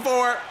seen this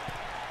before.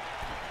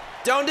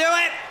 Don't do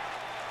it.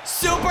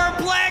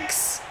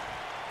 Superplex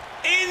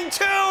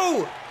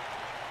into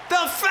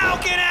the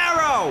Falcon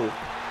Arrow.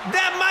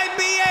 That might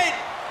be it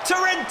to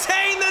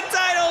retain the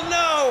title.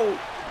 No.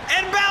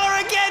 And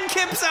Balor again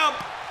kips up.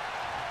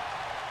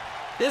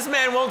 This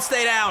man won't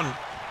stay down.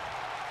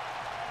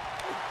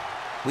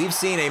 We've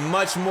seen a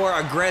much more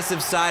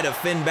aggressive side of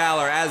Finn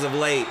Balor as of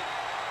late.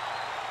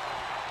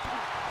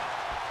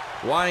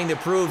 Wanting to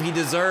prove he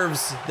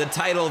deserves the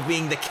title of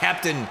being the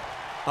captain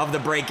of the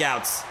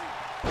breakouts.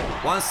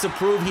 Wants to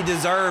prove he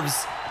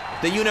deserves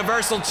the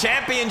Universal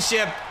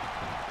Championship.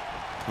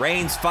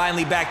 Reigns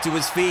finally back to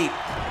his feet.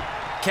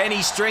 Can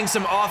he string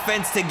some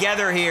offense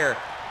together here?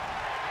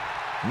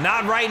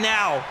 Not right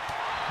now,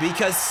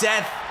 because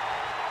Seth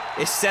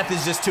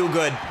is just too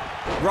good.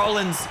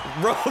 Rollins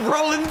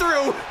rolling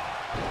through.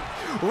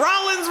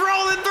 Rollins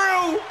rolling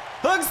through.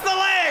 Hooks the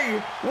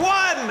leg.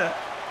 1,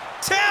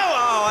 2.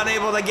 Oh,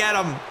 unable to get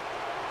him.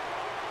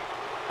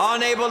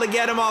 Unable to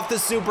get him off the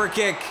super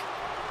kick.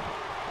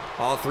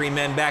 All 3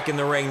 men back in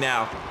the ring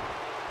now.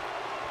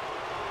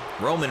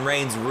 Roman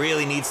Reigns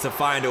really needs to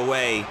find a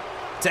way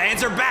to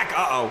answer back.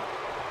 Uh-oh.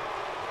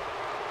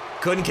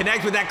 Couldn't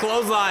connect with that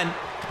clothesline.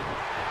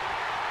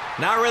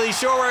 Not really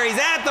sure where he's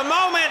at the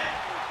moment.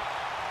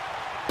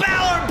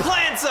 Balor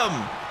plants him.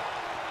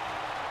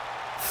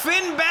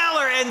 Finn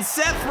Balor and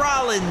Seth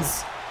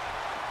Rollins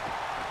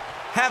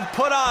have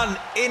put on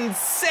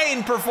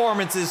insane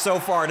performances so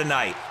far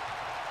tonight.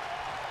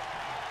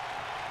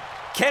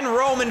 Can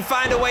Roman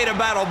find a way to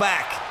battle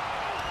back?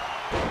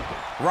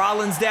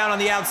 Rollins down on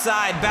the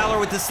outside, Balor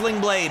with the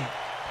sling blade.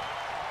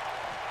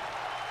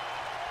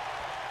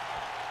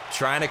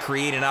 Trying to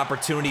create an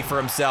opportunity for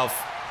himself.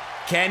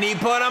 Can he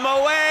put him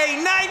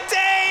away?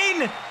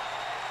 19!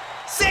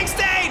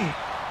 16!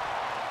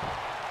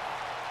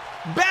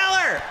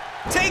 Balor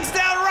takes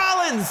down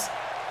Rollins.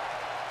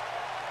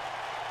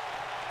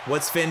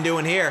 What's Finn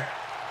doing here?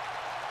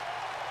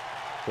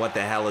 What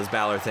the hell is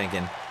Balor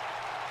thinking?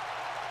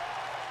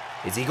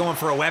 Is he going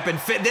for a weapon?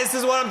 This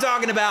is what I'm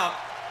talking about.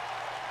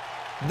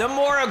 The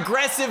more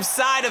aggressive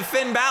side of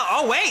Finn Balor.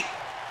 Oh, wait.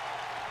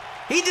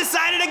 He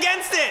decided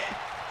against it.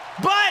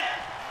 But,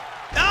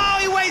 oh,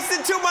 he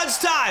wasted too much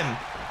time.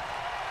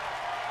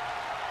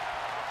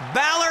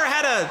 Balor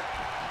had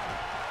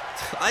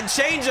a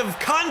change of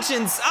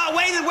conscience. Oh,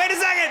 wait a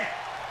second.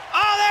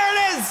 Oh, there it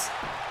is.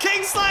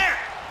 Kingslayer.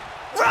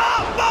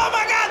 Oh,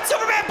 my God,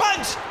 Superman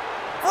punch.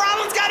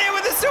 Rollins got hit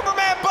with a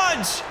Superman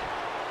punch.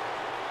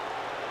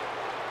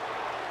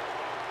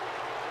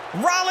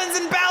 Rollins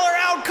and Balor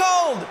out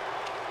cold.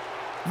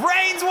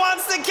 Reigns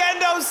wants the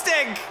kendo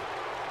stick.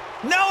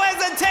 No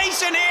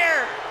hesitation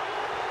here.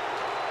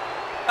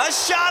 A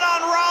shot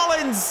on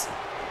Rollins.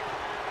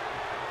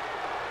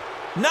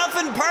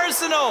 Nothing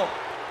personal.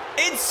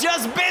 It's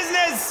just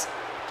business.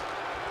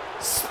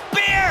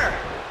 Spear.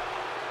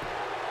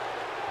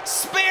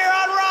 Spear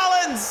on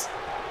Rollins.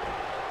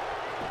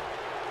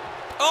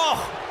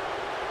 Oh.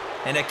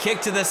 And a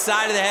kick to the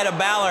side of the head of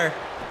Balor.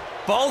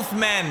 Both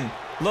men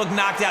look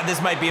knocked out.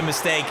 This might be a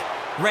mistake.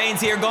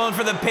 Reigns here going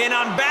for the pin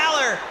on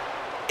Balor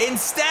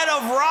instead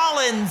of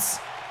Rollins.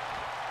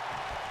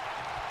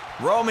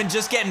 Roman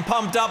just getting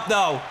pumped up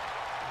though.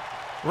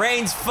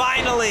 Reigns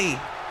finally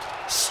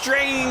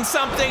stringing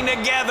something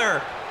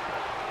together.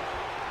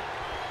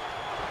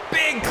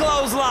 Big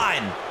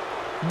clothesline.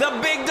 The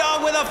big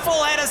dog with a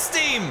full head of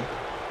steam.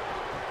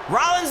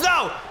 Rollins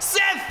though.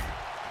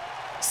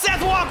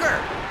 Seth Walker.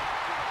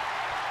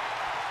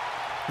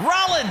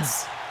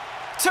 Rollins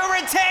to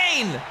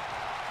retain.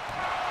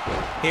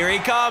 Here he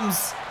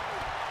comes.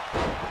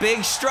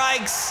 Big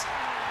strikes.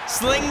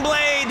 Sling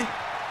blade.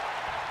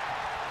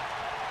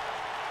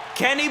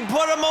 Can he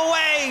put him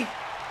away?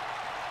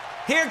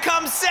 Here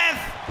comes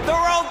Seth. The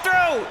roll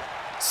through.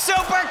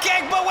 Super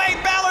kick, but wait,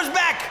 Balor's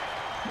back.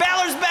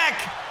 Balor's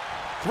back.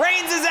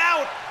 Reigns is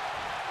out.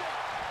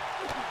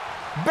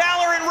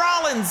 Balor and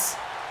Rollins.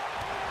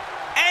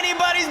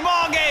 Anybody's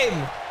ball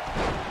game.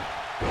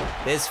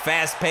 This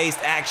fast-paced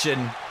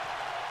action.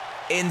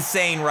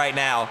 Insane right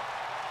now.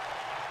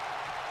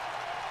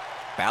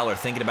 Balor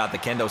thinking about the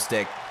kendo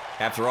stick.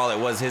 After all, it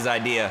was his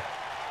idea.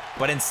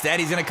 But instead,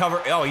 he's gonna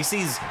cover. Oh, he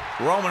sees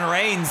Roman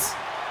Reigns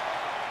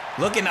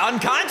looking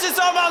unconscious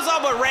almost. Oh,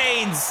 but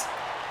Reigns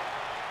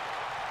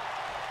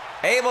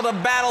able to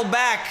battle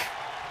back,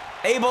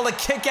 able to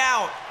kick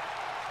out.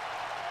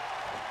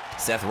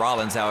 Seth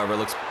Rollins, however,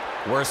 looks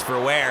worse for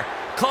wear.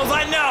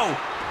 Clothesline, no!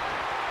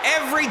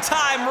 Every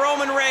time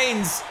Roman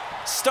Reigns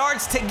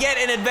starts to get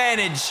an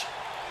advantage,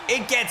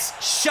 it gets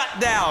shut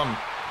down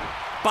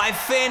by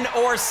Finn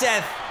or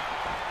Seth.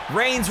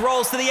 Reigns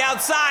rolls to the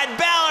outside.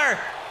 Balor,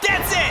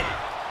 that's it.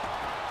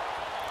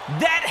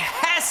 That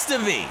has to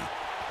be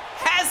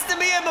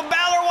it, but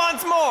Balor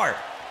wants more.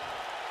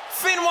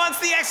 Finn wants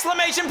the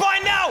exclamation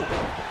point. No!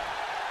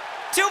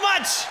 Too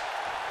much.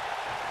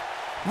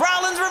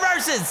 Rollins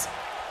reverses.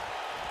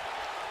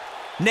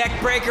 Neck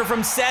breaker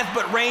from Seth,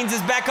 but Reigns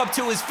is back up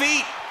to his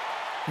feet.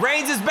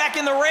 Reigns is back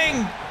in the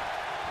ring.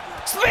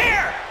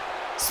 Spear!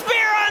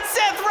 Spear on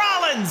Seth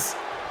Rollins.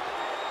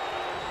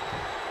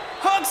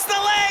 Hooks the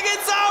leg,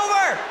 it's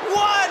over.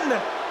 1,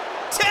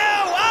 2,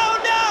 oh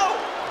no!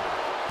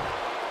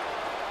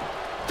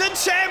 The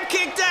champ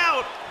kicked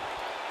out.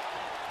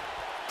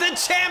 The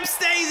champ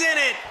stays in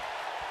it.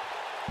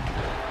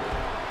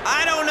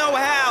 I don't know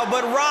how,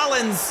 but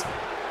Rollins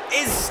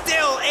is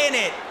still in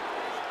it.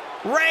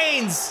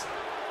 Reigns,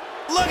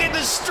 look at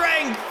the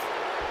strength.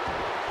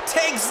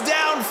 Takes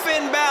down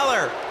Finn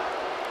Balor.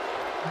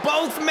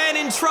 Both men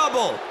in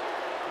trouble.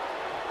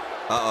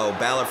 Uh-oh,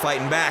 Balor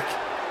fighting back.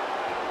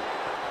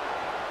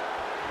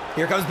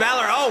 Here comes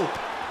Balor. Oh,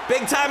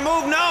 big time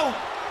move, no.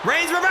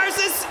 Reigns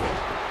reverses.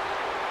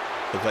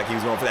 Looked like he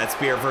was going for that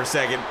spear for a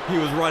second. He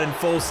was running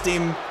full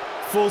steam,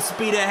 full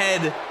speed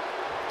ahead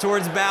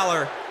towards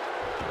Balor.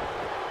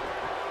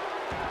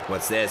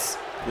 What's this?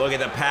 Look at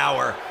the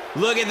power.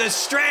 Look at the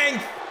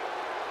strength.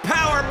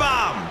 Power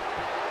bomb.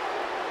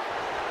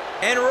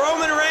 And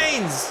Roman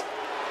Reigns.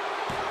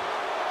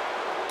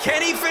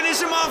 Can he finish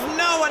him off?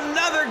 No,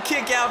 another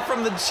kick out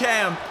from the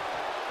champ.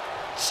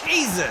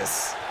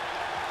 Jesus.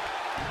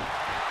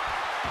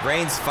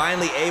 Reigns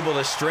finally able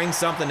to string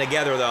something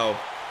together, though.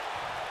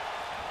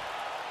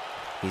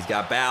 He's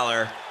got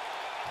Balor.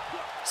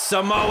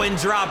 Samoan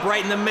drop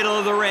right in the middle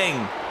of the ring.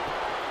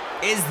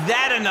 Is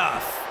that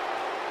enough?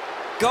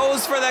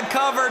 Goes for the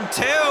cover,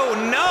 too.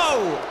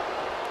 No!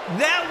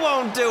 That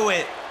won't do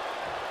it.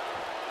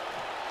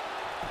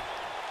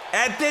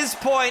 At this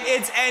point,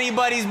 it's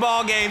anybody's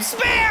ball game.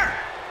 Spear!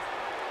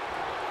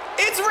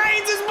 It's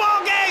Reigns'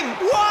 ball game.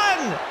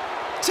 1,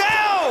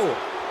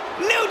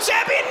 2. New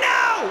champion,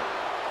 no!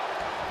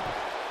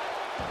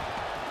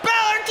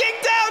 Balor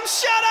kicked out,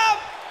 shut up!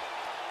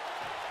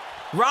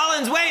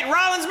 Rollins, wait,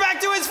 Rollins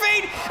back to his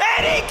feet,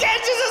 and he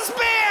catches a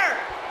spear!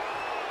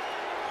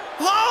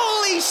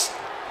 Holy sh...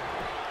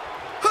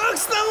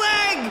 Hooks the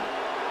leg!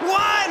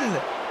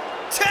 1,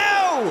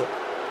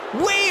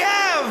 2, we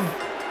have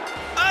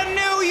a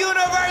new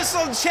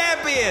Universal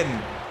Champion!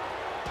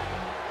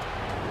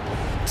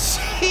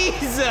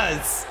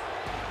 Jesus!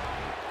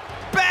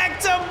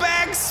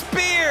 Back-to-back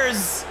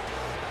spears!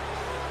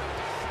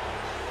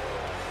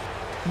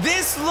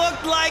 This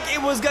looked like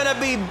it was gonna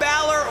be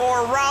Balor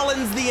or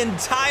Rollins the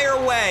entire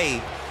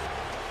way.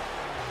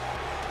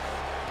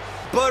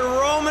 But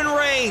Roman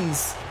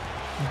Reigns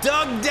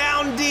dug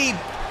down deep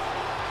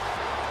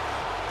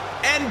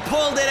and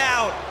pulled it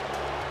out.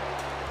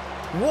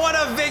 What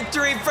a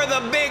victory for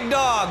the big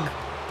dog.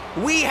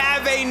 We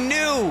have a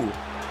new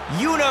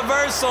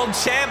Universal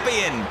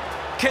Champion.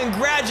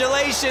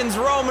 Congratulations,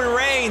 Roman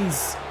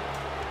Reigns.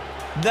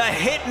 The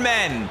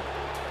Hitmen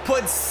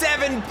put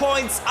 7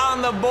 points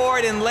on the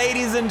board, and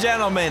ladies and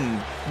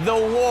gentlemen, the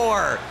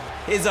war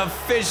is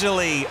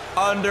officially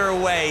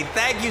underway.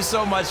 Thank you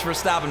so much for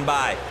stopping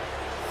by.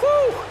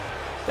 Whew.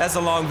 That's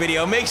a long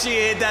video. Make sure you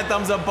hit that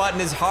thumbs up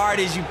button as hard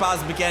as you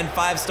possibly can.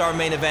 5-star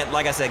main event.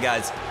 Like I said,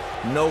 guys,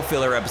 no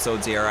filler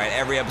episodes here, all right?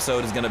 Every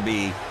episode is gonna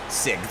be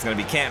sick. It's gonna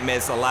be can't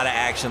miss, a lot of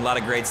action, a lot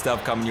of great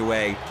stuff coming your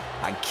way.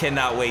 I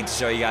cannot wait to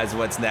show you guys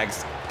what's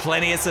next.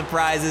 Plenty of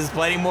surprises,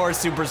 plenty more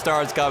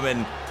superstars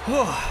coming.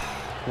 Whew.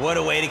 What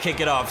a way to kick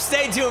it off.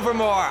 Stay tuned for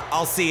more.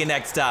 I'll see you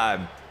next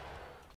time.